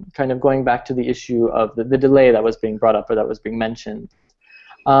kind of going back to the issue of the delay that was being brought up or that was being mentioned.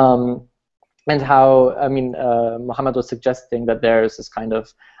 And how, I mean, Mohammad was suggesting that there's this kind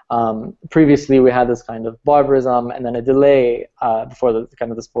of, previously we had this kind of barbarism and then a delay before the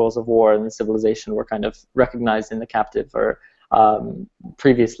kind of the spoils of war and the civilization were kind of recognized in the captive or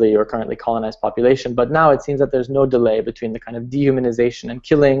previously or currently colonized population. But now it seems that there's no delay between the kind of dehumanization and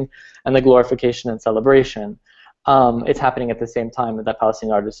killing and the glorification and celebration. It's happening at the same time that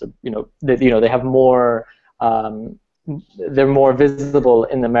Palestinian artists, they have more, they're more visible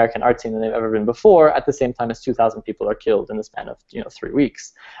in the American art scene than they've ever been before, at the same time as 2,000 people are killed in the span of 3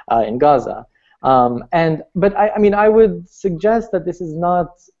 weeks in Gaza. But I mean, I would suggest that this is not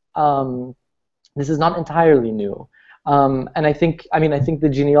entirely new. And I think the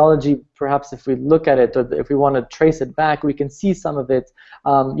genealogy, perhaps if we look at it, or if we want to trace it back, we can see some of it,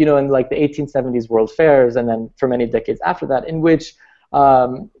 in like the 1870s World Fairs, and then for many decades after that, in which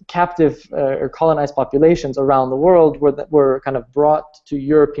captive or colonized populations around the world were kind of brought to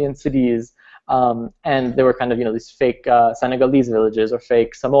European cities, and there were kind of these fake Senegalese villages or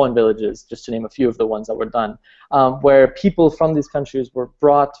fake Samoan villages, just to name a few of the ones that were done, where people from these countries were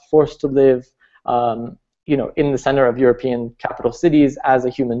brought, forced to live, in the center of European capital cities as a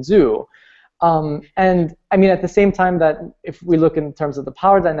human zoo. And I mean, at the same time, that if we look in terms of the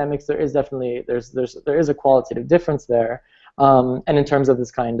power dynamics, there is definitely there is a qualitative difference there. and in terms of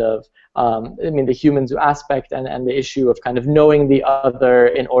this kind of, the humans aspect and the issue of kind of knowing the other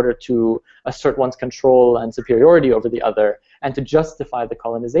in order to assert one's control and superiority over the other, and to justify the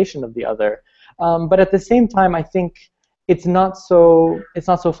colonization of the other. But at the same time, I think it's not so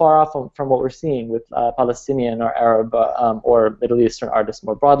far off from what we're seeing with Palestinian or Arab or Middle Eastern artists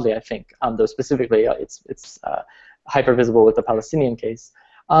more broadly. I think, though specifically, it's hyper visible with the Palestinian case.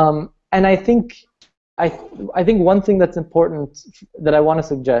 And I think one thing that's important that I want to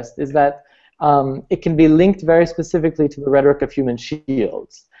suggest is that it can be linked very specifically to the rhetoric of human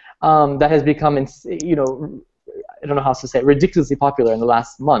shields that has become, I don't know how to say it, ridiculously popular in the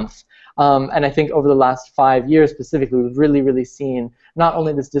last month. And I think over the last 5 years specifically, we've really seen not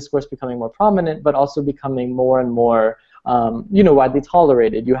only this discourse becoming more prominent, but also becoming more and more, widely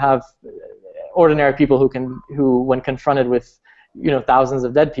tolerated. You have ordinary people who, when confronted with, thousands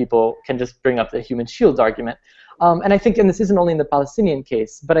of dead people, can just bring up the human shields argument. And I think, and this isn't only in the Palestinian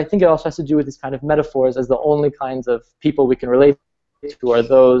case, but I think it also has to do with these kind of metaphors as the only kinds of people we can relate to are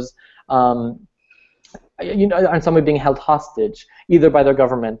those, in some way being held hostage, either by their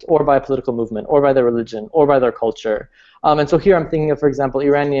government, or by a political movement, or by their religion, or by their culture. And so here I'm thinking of, for example,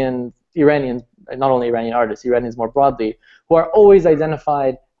 Iranians, not only Iranian artists, Iranians more broadly, who are always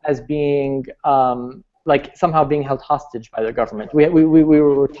identified as being, somehow being held hostage by their government. We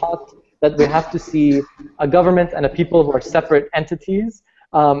were taught that we have to see a government and a people who are separate entities,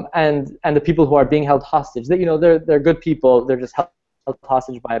 and the people who are being held hostage. That, they're good people, they're just held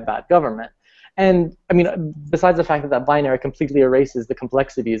hostage by a bad government. And besides the fact that binary completely erases the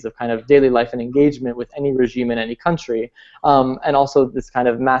complexities of kind of daily life and engagement with any regime in any country, and also this kind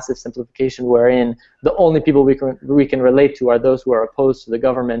of massive simplification wherein the only people we can relate to are those who are opposed to the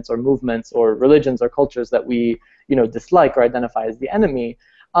governments or movements or religions or cultures that we dislike or identify as the enemy.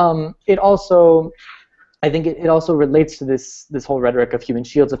 It also, I think, it also relates to this whole rhetoric of human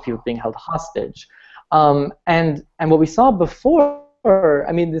shields, of people being held hostage, and what we saw before.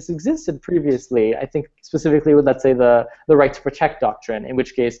 This existed previously, I think specifically with, let's say, the right to protect doctrine, in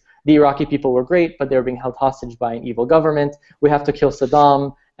which case the Iraqi people were great, but they were being held hostage by an evil government. We have to kill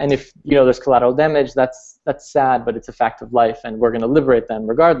Saddam, and if there's collateral damage, that's sad, but it's a fact of life, and we're going to liberate them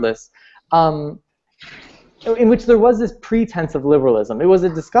regardless. In which there was this pretense of liberalism. It was a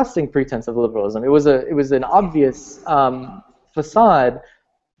disgusting pretense of liberalism. It was an obvious facade.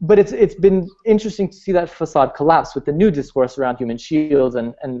 But it's been interesting to see that facade collapse with the new discourse around human shields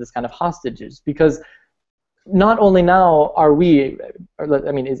and this kind of hostages, because not only now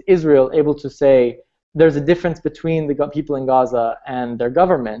is Israel able to say there's a difference between the people in Gaza and their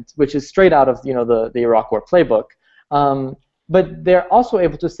government, which is straight out of the Iraq War playbook, but they're also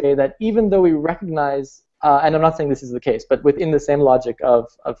able to say that even though we recognize, and I'm not saying this is the case, but within the same logic of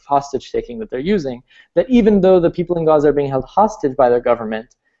hostage taking that they're using, that even though the people in Gaza are being held hostage by their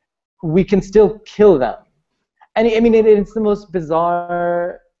government, we can still kill them. And it's the most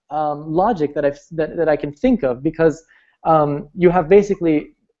bizarre logic that I can think of, because you have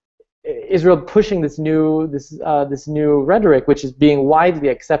basically Israel pushing this new rhetoric, which is being widely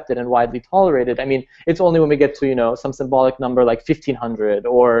accepted and widely tolerated. It's only when we get to some symbolic number like 1,500,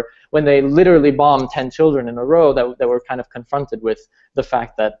 or when they literally bomb 10 children in a row, that we're kind of confronted with the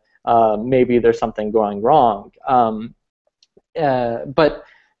fact that maybe there's something going wrong. But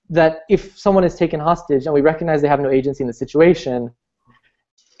that if someone is taken hostage and we recognize they have no agency in the situation,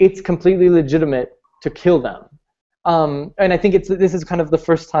 it's completely legitimate to kill them. And I think this is kind of the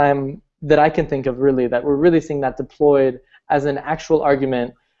first time that I can think of really that we're really seeing that deployed as an actual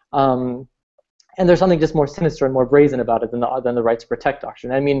argument. And there's something just more sinister and more brazen about it than the right to protect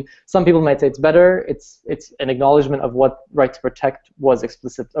doctrine. Some people might say it's better. It's an acknowledgement of what right to protect was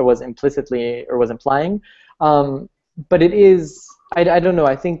explicit or was implicitly or was implying. But it is. I don't know.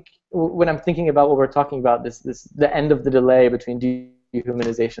 I think when I'm thinking about what we're talking about, the end of the delay between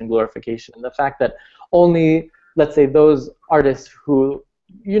dehumanization and glorification, and the fact that only, let's say, those artists who,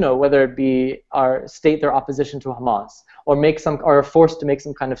 whether it be state their opposition to Hamas, or are forced to make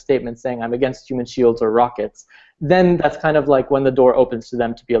some kind of statement saying I'm against human shields or rockets, then that's kind of like when the door opens to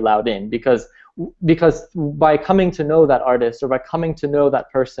them to be allowed in, because by coming to know that artist or by coming to know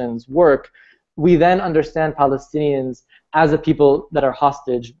that person's work, we then understand Palestinians as a people that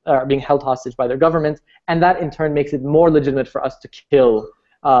are being held hostage by their government, and that in turn makes it more legitimate for us to kill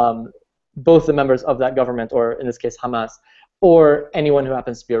both the members of that government, or in this case Hamas, or anyone who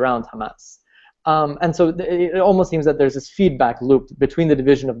happens to be around Hamas. And so it almost seems that there's this feedback loop between the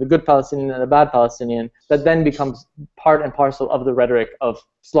division of the good Palestinian and the bad Palestinian that then becomes part and parcel of the rhetoric of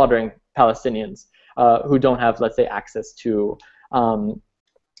slaughtering Palestinians who don't have, let's say, access to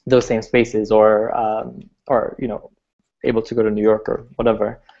those same spaces, or able to go to New York or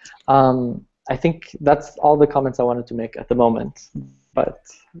whatever. I think that's all the comments I wanted to make at the moment. But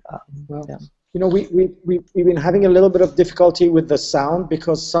well, yeah. you know, we've been having a little bit of difficulty with the sound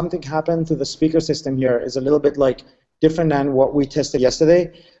because something happened to the speaker system here. Is a little bit like different than what we tested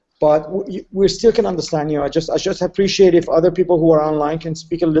yesterday. But we still can understand you. I just appreciate if other people who are online can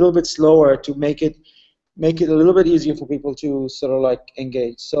speak a little bit slower to make it a little bit easier for people to sort of like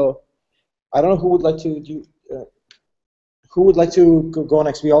engage. So I don't know who would like to do. Who would like to go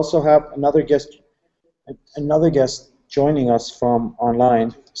next? We also have another guest joining us from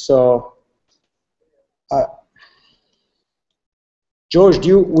online. So, George,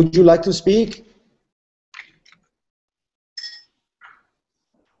 would you like to speak?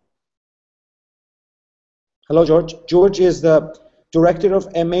 Hello, George. George is the director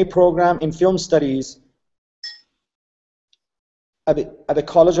of MA program in film studies at the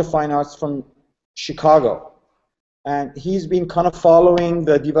College of Fine Arts from Chicago. And he's been kind of following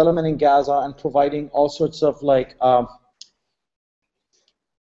the development in Gaza and providing all sorts of like a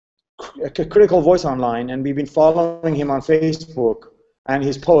critical voice online. And we've been following him on Facebook and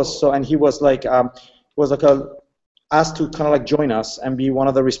his posts. So, and he was like asked to kind of like join us and be one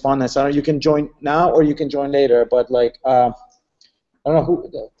of the respondents. I don't know, you can join now or you can join later. But like I don't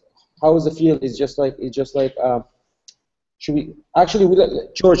know how is the field? It's just like should we actually,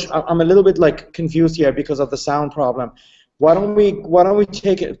 George? I'm a little bit like confused here because of the sound problem. Why don't we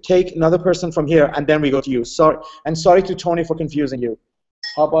take another person from here and then we go to you? Sorry to Tony for confusing you.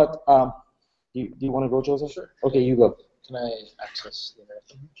 How about do you want to go, Joseph? Sure. Okay, you go. Can I access the internet?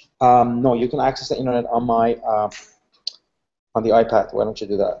 No, you can access the internet on my on the iPad. Why don't you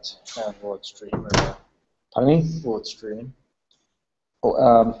do that? Will it stream or Pardon me? will it stream?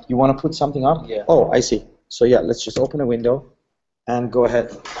 Oh, you want to put something up? Yeah. Oh, I see. So yeah, let's just open a window and go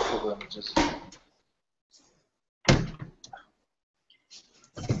ahead. Hold on, just...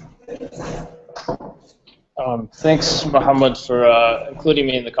 Thanks, Mohammad, for including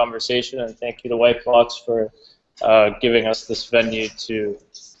me in the conversation, and thank you to White Blocks for giving us this venue to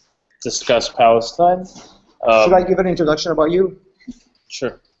discuss Palestine. Should I give an introduction about you?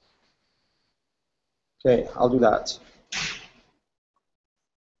 Sure. Okay, I'll do that.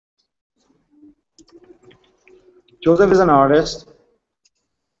 Joseph is an artist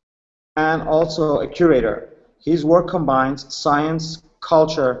and also a curator. His work combines science,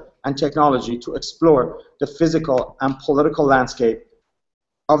 culture, and technology to explore the physical and political landscape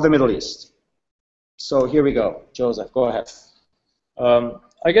of the Middle East. So here we go. Joseph, go ahead.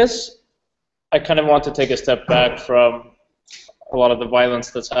 I guess I kind of want to take a step back from a lot of the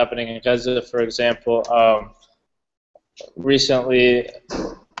violence that's happening in Gaza, for example. Recently,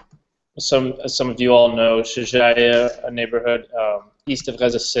 some of you all know Shujaiya, a neighborhood east of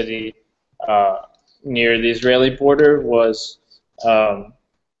Gaza City, near the Israeli border, was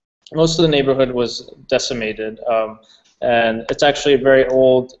most of the neighborhood was decimated, and it's actually a very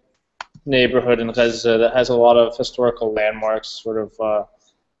old neighborhood in Gaza that has a lot of historical landmarks, sort of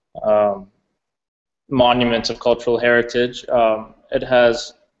monuments of cultural heritage. It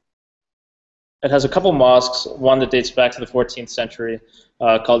has a couple mosques, one that dates back to the 14th century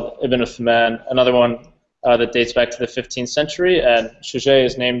called Ibn Uthman, another one that dates back to the 15th century, and Shujaiya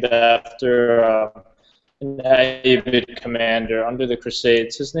is named after an Ayyubid commander under the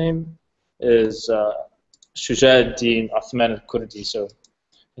Crusades. His name is Shujaiya ad-Din Uthman al-Kurdi, so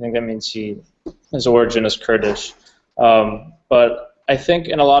I think that means his origin is Kurdish. But I think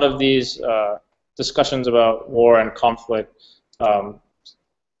in a lot of these discussions about war and conflict,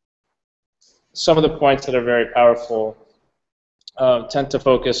 some of the points that are very powerful tend to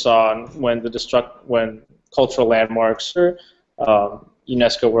focus on when cultural landmarks or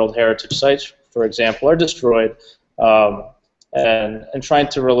UNESCO World Heritage Sites, for example, are destroyed, and trying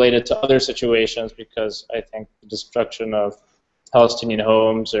to relate it to other situations, because I think the destruction of Palestinian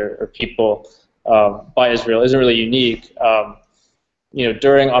homes or people by Israel isn't really unique.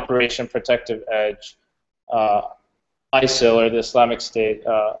 During Operation Protective Edge, ISIL, or the Islamic State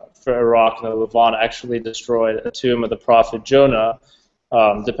for Iraq and the Levant, actually destroyed a tomb of the prophet Jonah.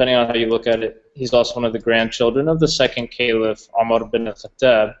 Depending on how you look at it, he's also one of the grandchildren of the second caliph, Umar bin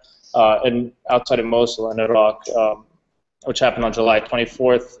al-Khattab, outside of Mosul in Iraq, which happened on July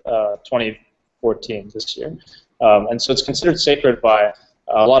 24th, 2014, this year. And so it's considered sacred by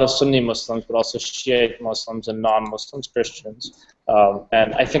a lot of Sunni Muslims, but also Shiite Muslims and non-Muslims, Christians.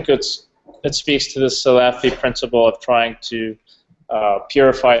 And I think it speaks to the Salafi principle of trying to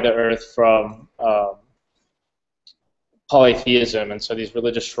purify the earth from polytheism, and so these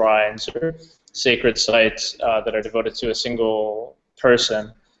religious shrines or sacred sites that are devoted to a single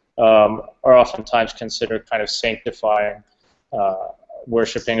person are oftentimes considered kind of sanctifying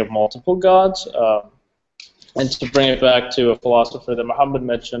worshipping of multiple gods. And to bring it back to a philosopher that Mohammad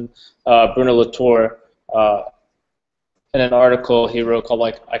mentioned, Bruno Latour, in an article he wrote called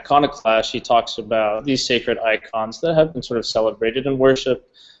like Iconoclash, he talks about these sacred icons that have been sort of celebrated and worshipped.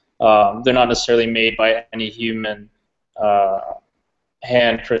 They're not necessarily made by any human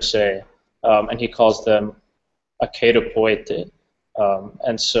hand per se, and he calls them akeiropoete.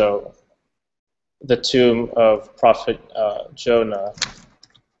 And so the tomb of Prophet Jonah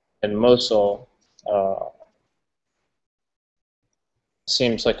in Mosul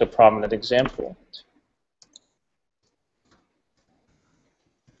seems like a prominent example.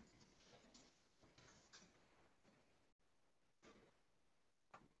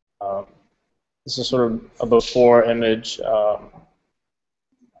 This is sort of a before image, I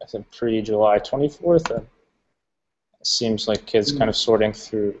think pre-July 24th, and it seems like kids kind of sorting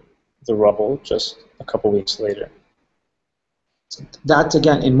through the rubble just a couple weeks later. That's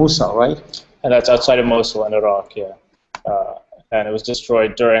again in Mosul, right? And that's outside of Mosul in Iraq, yeah. And it was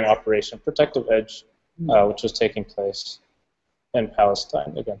destroyed during Operation Protective Edge, which was taking place in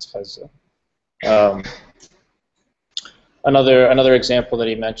Palestine against Gaza. Another example that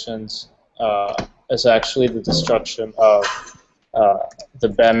he mentions is actually the destruction of the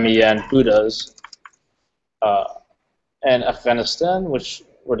Bamiyan Buddhas in Afghanistan, which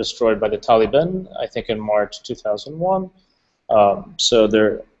were destroyed by the Taliban, I think in March 2001. So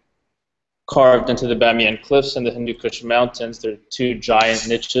they're carved into the Bamiyan cliffs in the Hindu Kush Mountains. There are two giant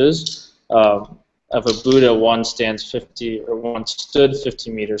niches of a Buddha. One stood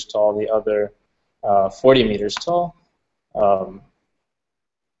 50 meters tall, the other 40 meters tall.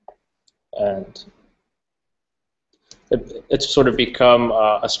 And it's sort of become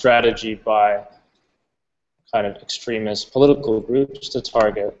a strategy by kind of extremist political groups to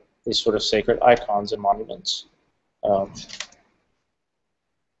target these sort of sacred icons and monuments.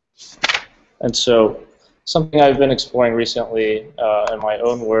 And so something I've been exploring recently in my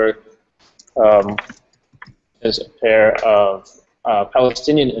own work is a pair of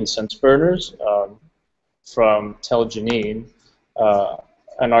Palestinian incense burners from Tel Jenin,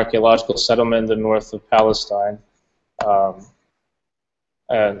 an archaeological settlement in the north of Palestine.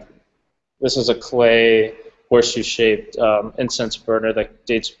 And this is a clay horseshoe-shaped incense burner that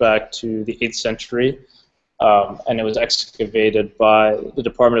dates back to the 8th century. And it was excavated by the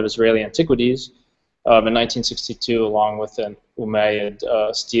Department of Israeli Antiquities in 1962, along with an Umayyad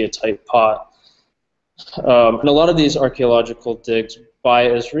steatite pot. And a lot of these archaeological digs by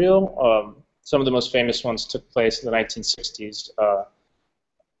Israel, some of the most famous ones took place in the 1960s,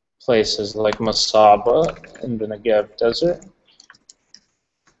 places like Masaba in the Negev desert.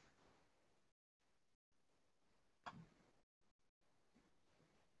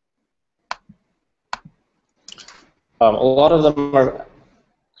 A lot of them are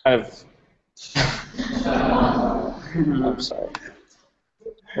kind of. I'm sorry.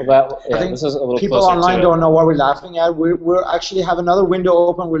 Well, I think this is a little people closer online to don't know what we're laughing at. We're actually have another window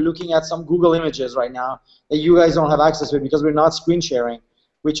open. We're looking at some Google images right now that you guys don't have access to because we're not screen sharing,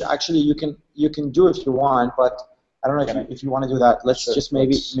 which actually you can do if you want. But I don't know if you want to do that. Let's just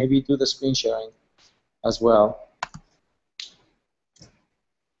maybe do the screen sharing as well.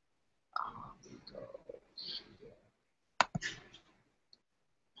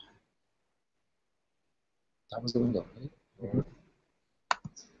 That was the window, right? Mm-hmm.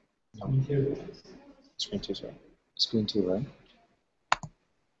 No. Screen 2, sorry. Screen 2, right?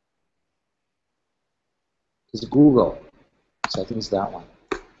 It's Google. So I think it's that one.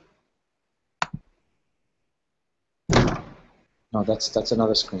 No, that's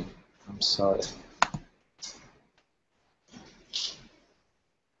another screen. I'm sorry.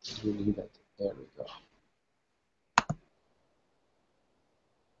 You leave it. There we go.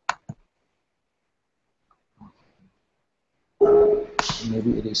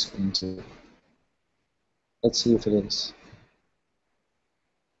 Maybe it is screen 2. Let's see if it is.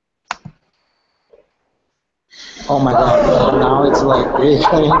 Oh my god, now it's like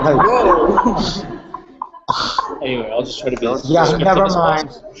Anyway, I'll just try to be. Yeah, never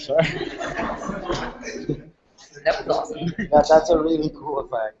mind. Sorry. That was awesome. That's a really cool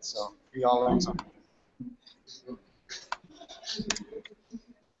effect, so we all learned something.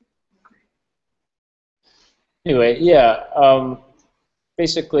 Anyway, yeah.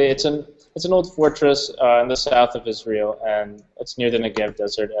 Basically, it's an old fortress in the south of Israel, and it's near the Negev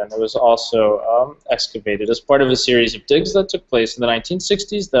desert, and it was also excavated as part of a series of digs that took place in the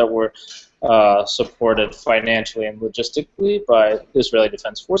 1960s that were supported financially and logistically by the Israeli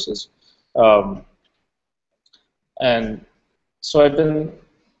Defense Forces. And so I've been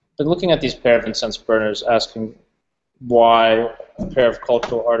been looking at these pair of incense burners, asking why a pair of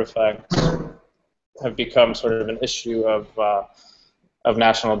cultural artifacts have become sort of an issue of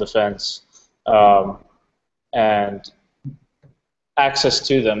national defense, and access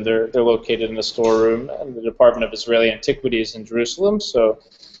to them. They're located in a storeroom in the Department of Israeli Antiquities in Jerusalem. So,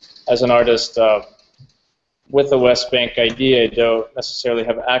 as an artist with the West Bank ID, I don't necessarily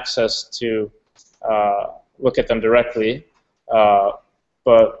have access to look at them directly.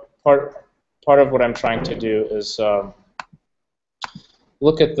 But part of what I'm trying to do is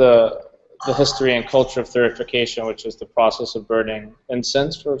look at the history and culture of therification, which is the process of burning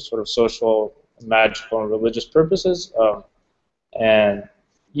incense for sort of social, magical, and religious purposes, and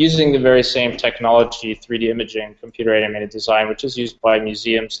using the very same technology, 3D imaging, computer animated design, which is used by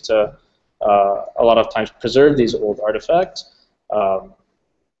museums to a lot of times preserve these old artifacts,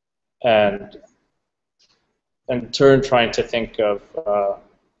 and in turn trying to think of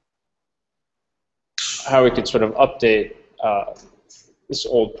how we could sort of update this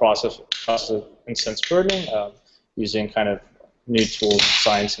old process of incense burning using kind of new tools,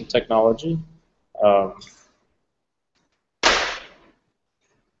 science, and technology.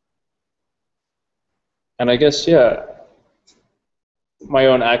 And I guess, yeah, my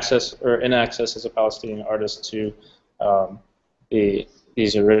own access or inaccess as a Palestinian artist to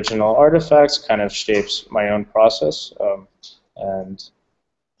these original artifacts kind of shapes my own process. And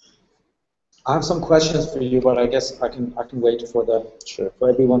I have some questions for you, but I guess I can wait for for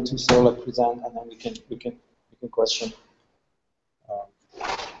everyone to sort of present, and then we can question.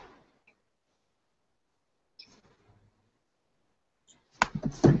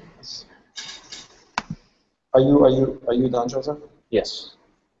 Are you done, Joseph? yes.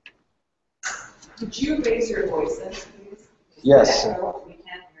 Could you raise your voices, please? Yes. We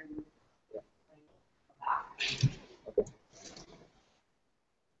can't hear you. Okay.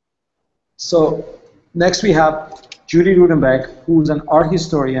 So next we have Judy Rudenbeck, who's an art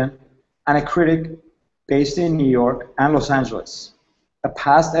historian and a critic based in New York and Los Angeles, a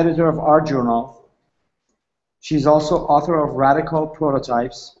past editor of Art Journal. She's also author of Radical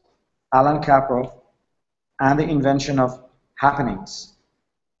Prototypes, Alan Capro, and The Invention of Happenings.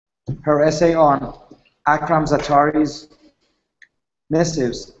 Her essay on Akram Zatari's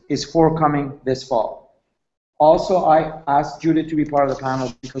missives is forthcoming this fall. Also, I asked Judith to be part of the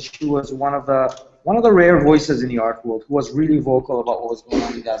panel because she was one of the rare voices in the art world who was really vocal about what was going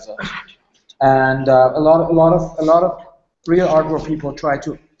on in Gaza. And a lot of real art world people try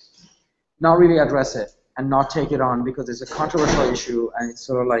to not really address it and not take it on because it's a controversial issue, and it's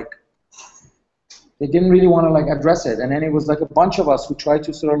sort of like they didn't really want to like address it. And then it was like a bunch of us who tried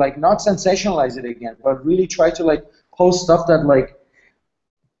to sort of like not sensationalize it again, but really try to like post stuff that like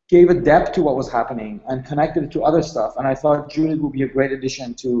gave a depth to what was happening and connected it to other stuff. And I thought Judith would be a great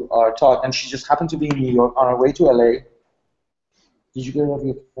addition to our talk. And she just happened to be in New York on her way to LA. Did you get all of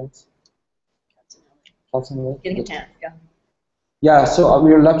your friends? Getting a chance, yeah. Yeah, so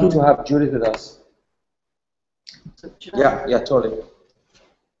we are lucky to have Judith with us. So Yeah, totally.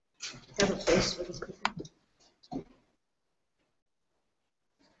 have a face with his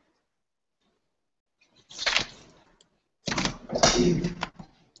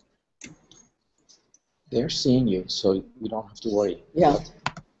They're seeing you, so you don't have to worry. Yeah.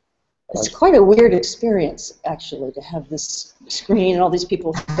 It's quite a weird experience, actually, to have this screen and all these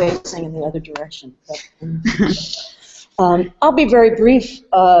people facing in the other direction. But, I'll be very brief,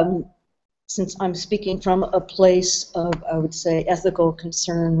 since I'm speaking from a place of, I would say, ethical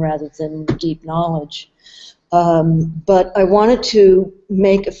concern rather than deep knowledge. But I wanted to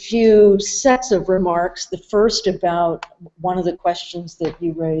make a few sets of remarks. The first about one of the questions that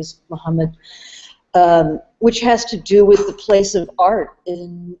you raised, Mohammad, which has to do with the place of art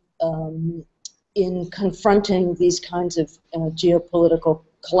in confronting these kinds of geopolitical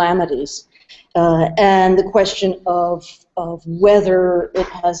calamities, and the question of whether it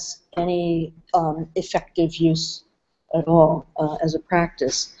has any effective use at all as a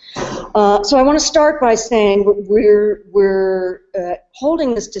practice. So I want to start by saying we're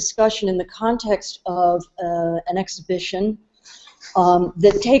holding this discussion in the context of an exhibition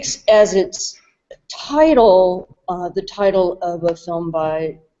that takes as its title the title of a film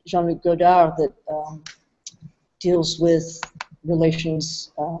by Jean-Luc Godard that deals with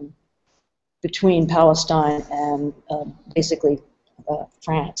relations between Palestine and basically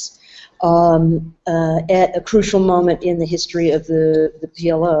France at a crucial moment in the history of the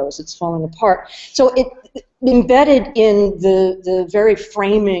PLOs. It's falling apart. So embedded in the very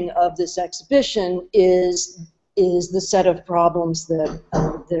framing of this exhibition is is the set of problems that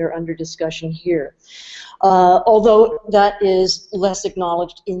are under discussion here. Although that is less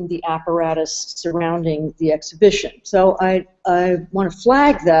acknowledged in the apparatus surrounding the exhibition. So I want to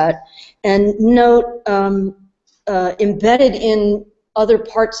flag that and note embedded in other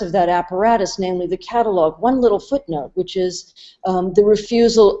parts of that apparatus, namely the catalog, one little footnote, which is the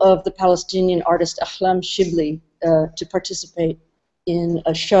refusal of the Palestinian artist Ahlam Shibli to participate in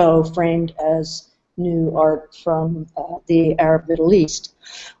a show framed as new art from the Arab Middle East,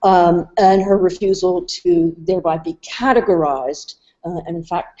 and her refusal to thereby be categorized and in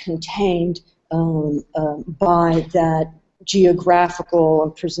fact contained by that geographical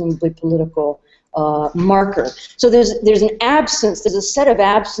and presumably political marker. So there's an absence, there's a set of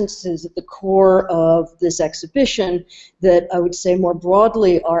absences at the core of this exhibition that I would say more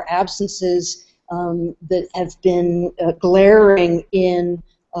broadly are absences that have been glaring in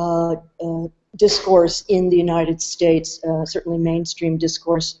discourse in the United States, certainly mainstream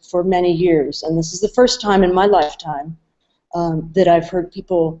discourse, for many years. And this is the first time in my lifetime that I've heard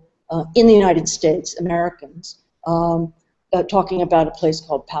people in the United States, Americans, talking about a place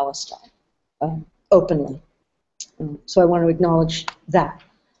called Palestine openly. So I want to acknowledge that.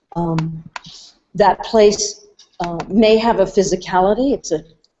 That place may have a physicality. It's a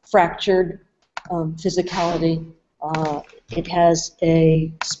fractured physicality. It has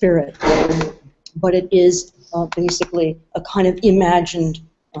a spirit, but it is basically a kind of imagined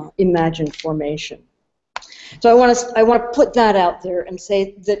formation. So I want to put that out there and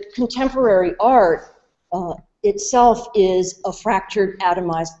say that contemporary art itself is a fractured,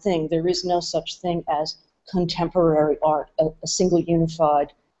 atomized thing. There is no such thing as contemporary art, a single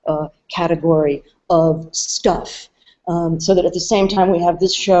unified category of stuff. So that at the same time we have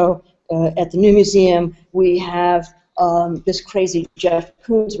this show at the New Museum, we have this crazy Jeff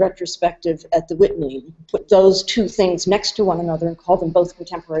Koons retrospective at the Whitney. Put those two things next to one another and call them both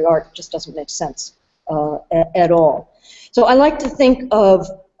contemporary art. It just doesn't make sense at all. So I like to think of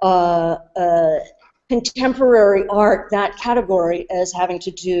contemporary art, that category, as having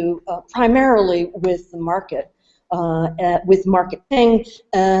to do primarily with the market, with marketing,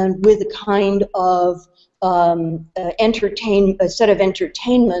 and with a kind of a set of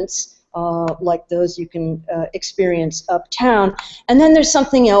entertainments like those you can experience uptown. And then there's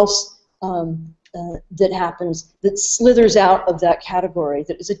something else that happens that slithers out of that category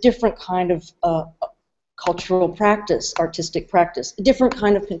that is a different kind of cultural practice, artistic practice, a different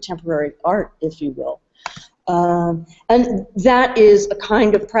kind of contemporary art, if you will. And that is a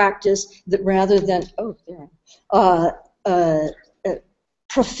kind of practice that rather than,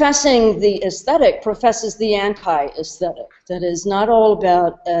 professing the aesthetic, professes the anti-aesthetic. That is not all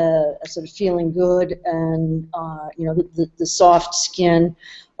about sort of feeling good and the soft skin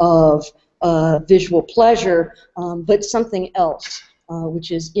of visual pleasure, but something else, which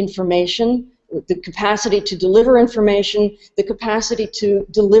is information, the capacity to deliver information, the capacity to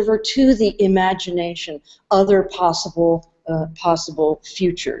deliver to the imagination other possible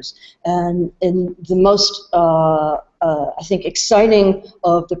futures. And in the most, I think, exciting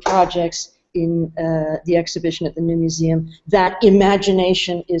of the projects in the exhibition at the New Museum, that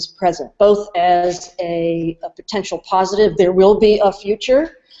imagination is present, both as a potential positive, there will be a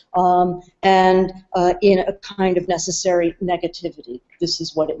future, and in a kind of necessary negativity. This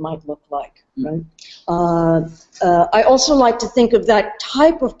is what it might look like. Right? I also like to think of that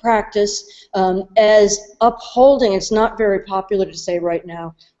type of practice as upholding. It's not very popular to say right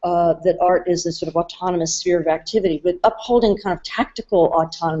now that art is a sort of autonomous sphere of activity, but upholding kind of tactical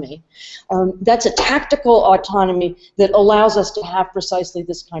autonomy. That's a tactical autonomy that allows us to have precisely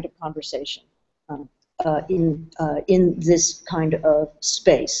this kind of conversation. In this kind of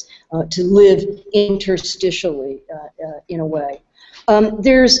space, to live interstitially in a way.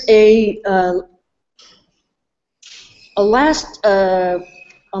 There's a last,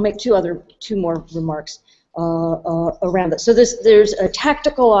 I'll make two more remarks around that. So there's a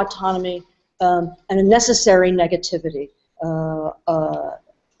tactical autonomy and a necessary negativity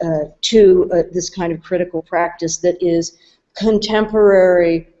to this kind of critical practice that is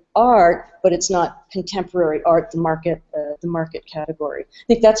contemporary art, but it's not contemporary art, the market category. I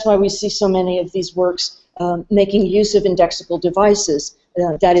think that's why we see so many of these works making use of indexical devices.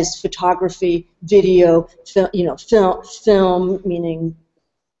 That is photography, video, film, meaning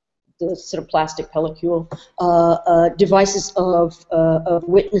the sort of plastic pellicule, devices of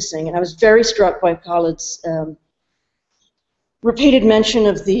witnessing. And I was very struck by Khalid's repeated mention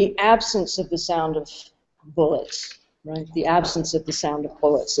of the absence of the sound of bullets. Right, the absence of the sound of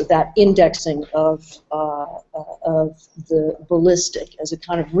bullets, so that indexing of the ballistic as a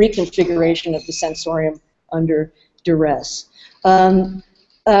kind of reconfiguration of the sensorium under duress.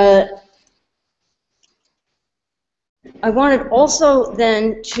 I wanted also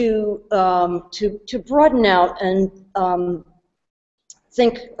then to broaden out and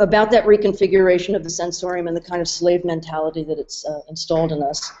think about that reconfiguration of the sensorium and the kind of slave mentality that it's installed in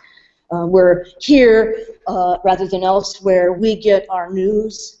us. Where here, rather than elsewhere, we get our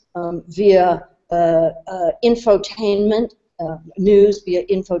news via infotainment,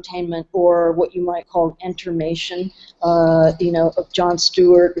 or what you might call entermation, of Jon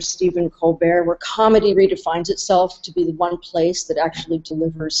Stewart or Stephen Colbert, where comedy redefines itself to be the one place that actually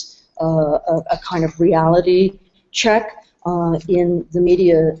delivers a kind of reality check in the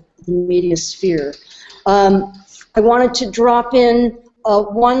media sphere. I wanted to drop in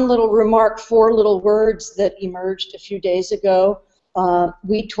one little remark, 4 little words that emerged a few days ago.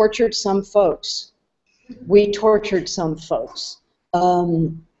 We tortured some folks. We tortured some folks.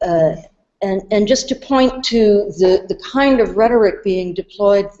 And just to point to the kind of rhetoric being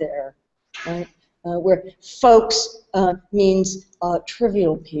deployed there, right, where folks means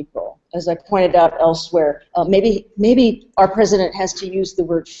trivial people. As I pointed out elsewhere, maybe our president has to use the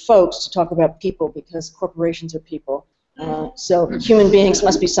word folks to talk about people because corporations are people. So human beings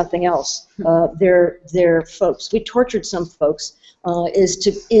must be something else. They're folks. We tortured some folks is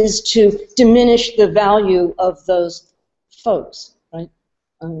to diminish the value of those folks, right?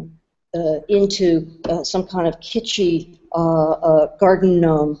 Into some kind of kitschy garden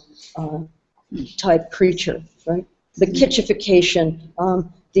gnome type creature, right? The kitchification,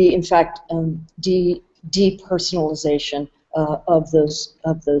 in fact, depersonalization of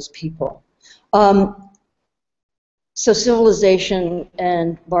those people. So civilization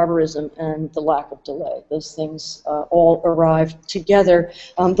and barbarism and the lack of delay, those things all arrived together.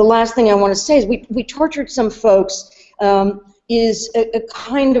 The last thing I want to say is we tortured some folks is a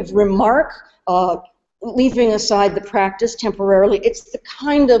kind of remark, leaving aside the practice temporarily. It's the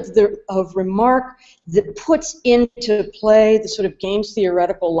kind of remark that puts into play the sort of games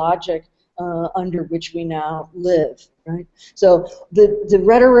theoretical logic under which we now live, right? So the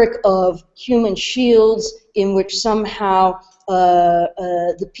rhetoric of human shields in which somehow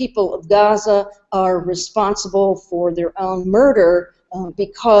the people of Gaza are responsible for their own murder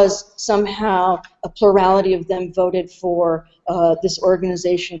because somehow a plurality of them voted for this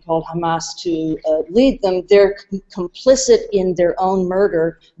organization called Hamas to lead them. They're complicit in their own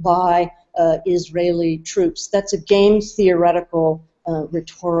murder by Israeli troops. That's a games theoretical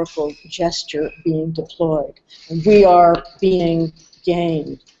rhetorical gesture being deployed. And we are being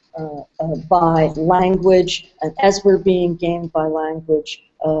gamed by language, and as we're being gamed by language,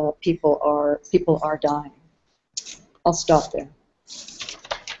 people are dying. I'll stop there.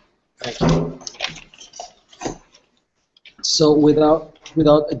 Thank you. So without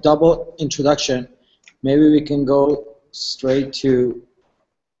a double introduction, maybe we can go straight to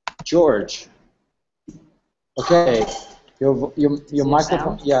George. Okay. Your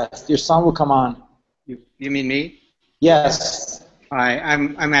microphone, yes, your sound will come on. You mean me? Yes. Hi,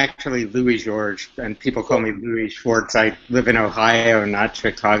 I'm actually Louis George, and people call me Louis Schwartz. I live in Ohio, not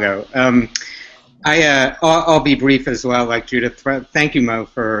Chicago. I'll be brief as well, like Judith. Thank you, Mo,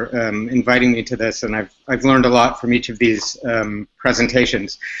 for inviting me to this, and I've learned a lot from each of these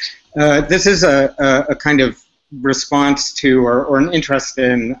presentations. This is a kind of response to or an interest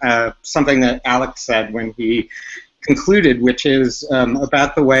in something that Alex said when he concluded, which is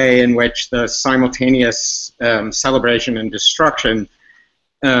about the way in which the simultaneous celebration and destruction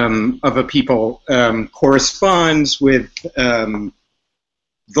of a people corresponds with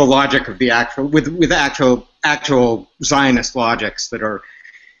the logic of the actual Zionist logics that are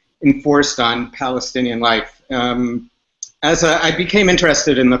enforced on Palestinian life. As I became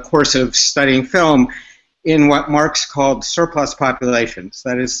interested in the course of studying film in what Marx called surplus populations,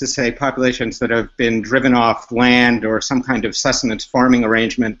 that is to say populations that have been driven off land or some kind of sustenance farming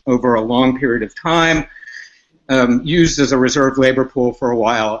arrangement over a long period of time, used as a reserve labor pool for a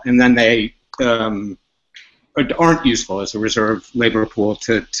while, and then they aren't useful as a reserve labor pool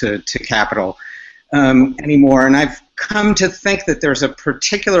to capital anymore. And I've come to think that there's a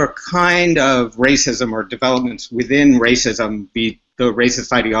particular kind of racism or developments within racism, be the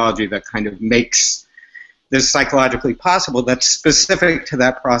racist ideology that kind of makes this psychologically possible, that's specific to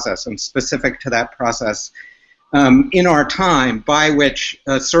that process, and specific to that process in our time, by which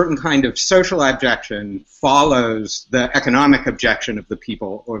a certain kind of social abjection follows the economic abjection of the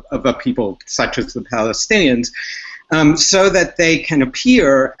people, or of a people such as the Palestinians, so that they can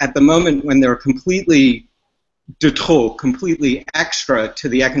appear at the moment when they're completely de trop, completely extra to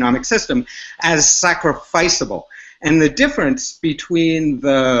the economic system, as sacrificable. And the difference between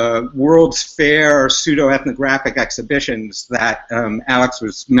the World's Fair pseudo-ethnographic exhibitions that Alex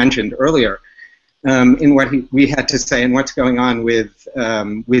was mentioned earlier, in what we had to say and what's going on with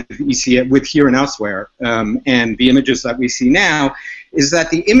with Here and Elsewhere, and the images that we see now, is that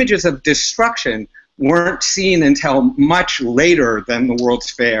the images of destruction weren't seen until much later than the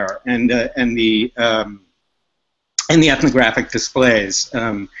World's Fair and the ethnographic displays,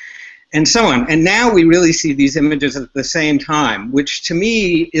 and so on. And now we really see these images at the same time, which to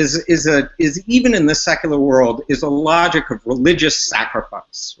me is even in the secular world is a logic of religious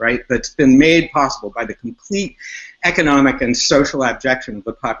sacrifice, right? That's been made possible by the complete economic and social abjection of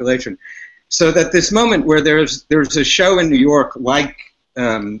the population. So that this moment where there's a show in New York like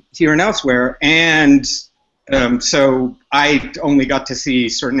Here and Elsewhere, and so I only got to see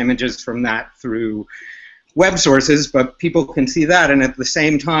certain images from that through web sources, but people can see that and at the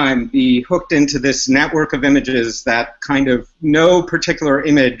same time be hooked into this network of images that kind of no particular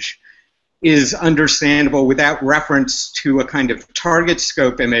image is understandable without reference to a kind of target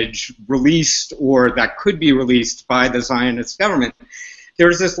scope image released or that could be released by the Zionist government.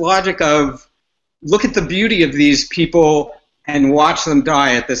 There's this logic of look at the beauty of these people and watch them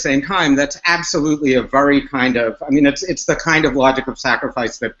die at the same time. That's absolutely a very kind of, I mean, it's the kind of logic of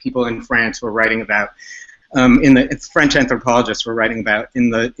sacrifice that people in France were writing about, it's French anthropologists were writing about in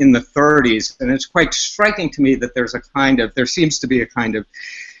the 30s, and it's quite striking to me that there seems to be a kind of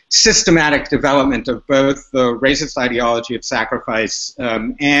systematic development of both the racist ideology of sacrifice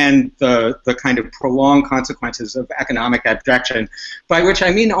and the kind of prolonged consequences of economic abjection, by which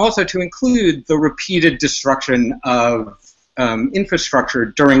I mean also to include the repeated destruction of infrastructure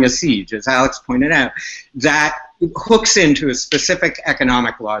during a siege, as Alex pointed out, that hooks into a specific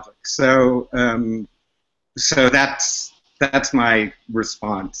economic logic. So, so that's my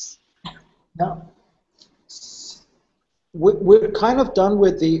response. Now, we're kind of done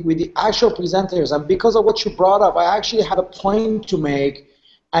with the actual presenters, and because of what you brought up, I actually had a point to make,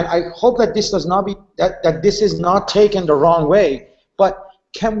 and I hope that this does not be that this is not taken the wrong way. But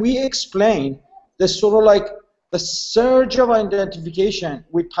can we explain the sort of like the surge of identification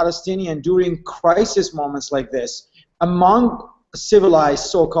with Palestinian during crisis moments like this among civilized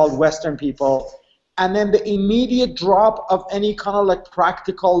so-called Western people, and then the immediate drop of any kind of like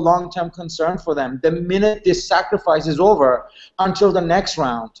practical long-term concern for them the minute this sacrifice is over until the next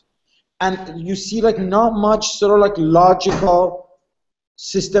round? And you see like not much sort of like logical,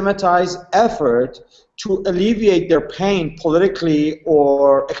 systematized effort to alleviate their pain politically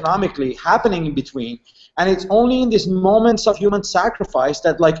or economically happening in between. And it's only in these moments of human sacrifice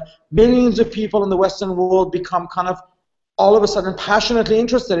that like millions of people in the Western world become kind of all of a sudden passionately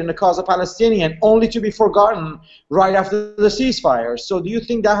interested in the cause of Palestinian, only to be forgotten right after the ceasefire. So do you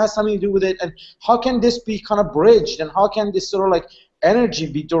think that has something to do with it? And how can this be kind of bridged? And how can this sort of like energy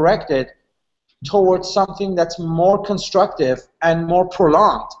be directed towards something that's more constructive and more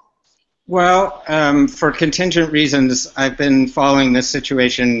prolonged? Well, for contingent reasons, I've been following this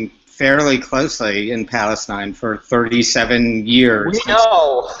situation fairly closely in Palestine for 37 years. We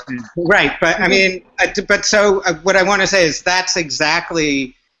know. Right, but I mean, what I want to say is that's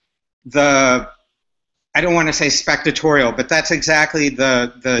exactly I don't want to say spectatorial, but that's exactly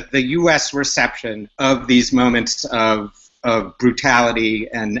the U.S. reception of these moments of brutality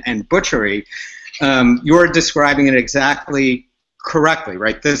and butchery. You're describing it exactly correctly,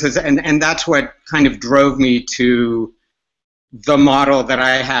 right? This is, and that's what kind of drove me to the model that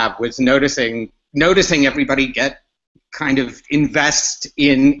I have, was noticing everybody get kind of invest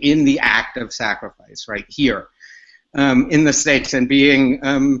in the act of sacrifice right here in the States, and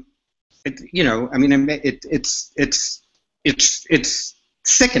being you know, I mean, it's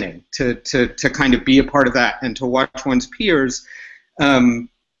sickening to kind of be a part of that and to watch one's peers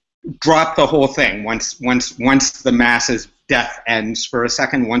drop the whole thing once the masses death ends for a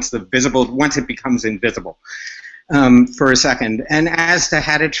second, once it becomes invisible. For a second. And as to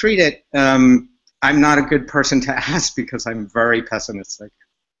how to treat it, I'm not a good person to ask because I'm very pessimistic.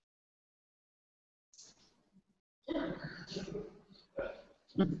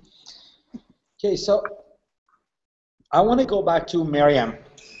 Okay, so I want to go back to Miriam,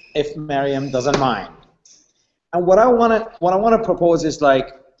 if Miriam doesn't mind. And what I want to propose is,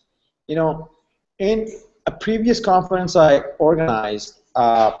 like, you know, in a previous conference I organized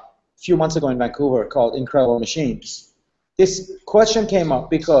few months ago in Vancouver called Incredible Machines, this question came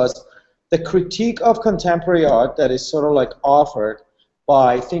up because the critique of contemporary art that is sort of like offered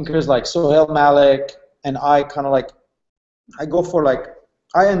by thinkers like Sohail Malik, and I kind of like,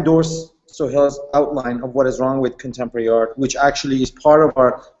 I endorse Sohail's outline of what is wrong with contemporary art, which actually is part of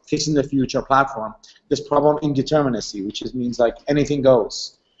our Fixing the Future platform. This problem indeterminacy, which means like anything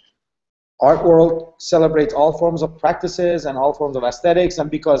goes. Art world celebrates all forms of practices and all forms of aesthetics,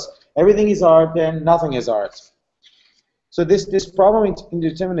 and because everything is art, then nothing is art. So this problem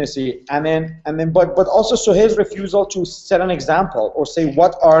indeterminacy, but also Sohail's refusal to set an example or say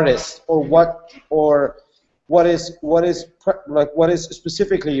what artist or what is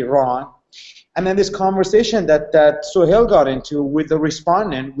specifically wrong, and then this conversation that Sohail got into with the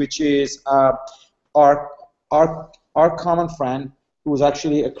respondent, which is our common friend who was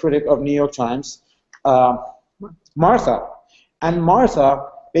actually a critic of New York Times, Martha, and Martha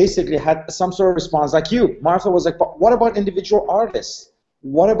basically had some sort of response like you. Martha was like, but what about individual artists?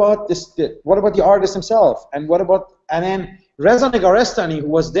 What about this? What about the artist himself? And what about, and then Reza Negarestani, who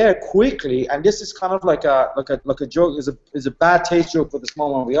was there quickly, and this is kind of like a joke, is a bad taste joke for the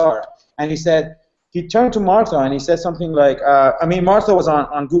small one we are. And he said, he turned to Martha and he said something like, Martha was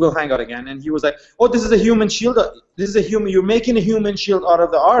on Google Hangout again, and he was like, oh, this is a human shield. This is a human. You're making a human shield out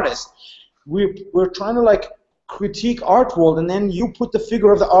of the artist. We're trying to like critique art world, and then you put the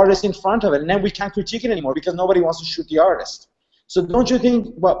figure of the artist in front of it, and then we can't critique it anymore because nobody wants to shoot the artist. So don't you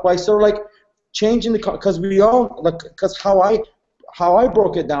think by sort of like changing the, because we all like, because how I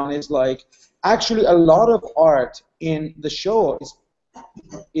broke it down is like actually a lot of art in the show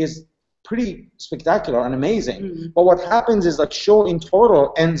is pretty spectacular and amazing. Mm-hmm. But what happens is like show in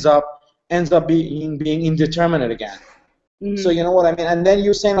total ends up being indeterminate again. Mm-hmm. So you know what I mean? And then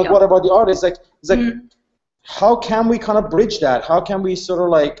you're saying like, what about the artist? Like it's like. Mm-hmm. How can we kind of bridge that? How can we sort of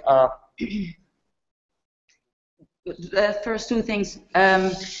like... The first two things,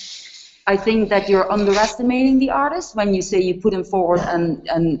 I think that you're underestimating the artist when you say you put him forward and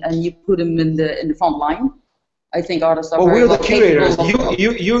you put him in the front line. I think artists are very we're the curators. capable.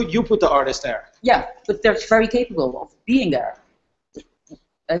 You put the artist there. Yeah, but they're very capable of being there.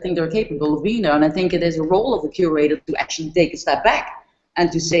 I think they're capable of being there, and I think it is a role of a curator to actually take a step back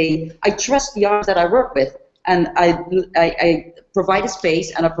and to say, I trust the artists that I work with. And I provide a space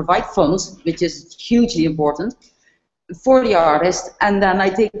and I provide funds, which is hugely important for the artist. And then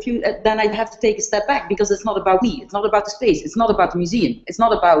then I have to take a step back because it's not about me. It's not about the space. It's not about the museum. It's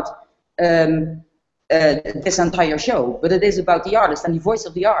not about this entire show. But it is about the artist and the voice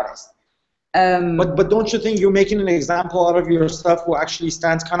of the artist. But don't you think you're making an example out of yourself who actually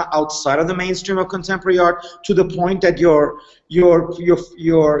stands kind of outside of the mainstream of contemporary art to the point that your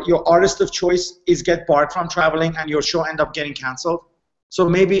artist of choice is get barred from traveling and your show end up getting canceled? So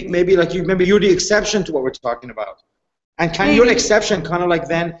maybe you're the exception to what we're talking about. And can your exception kind of like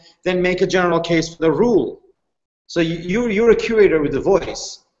then make a general case for the rule? So you're a curator with a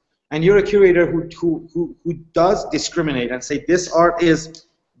voice, and you're a curator who does discriminate and say this art is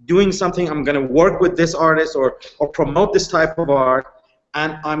doing something, I'm going to work with this artist or promote this type of art,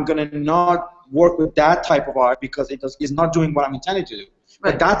 and I'm going to not work with that type of art because it's not doing what I'm intended to do.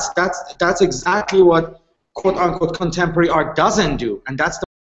 Right. But that's exactly what quote-unquote contemporary art doesn't do, and that's the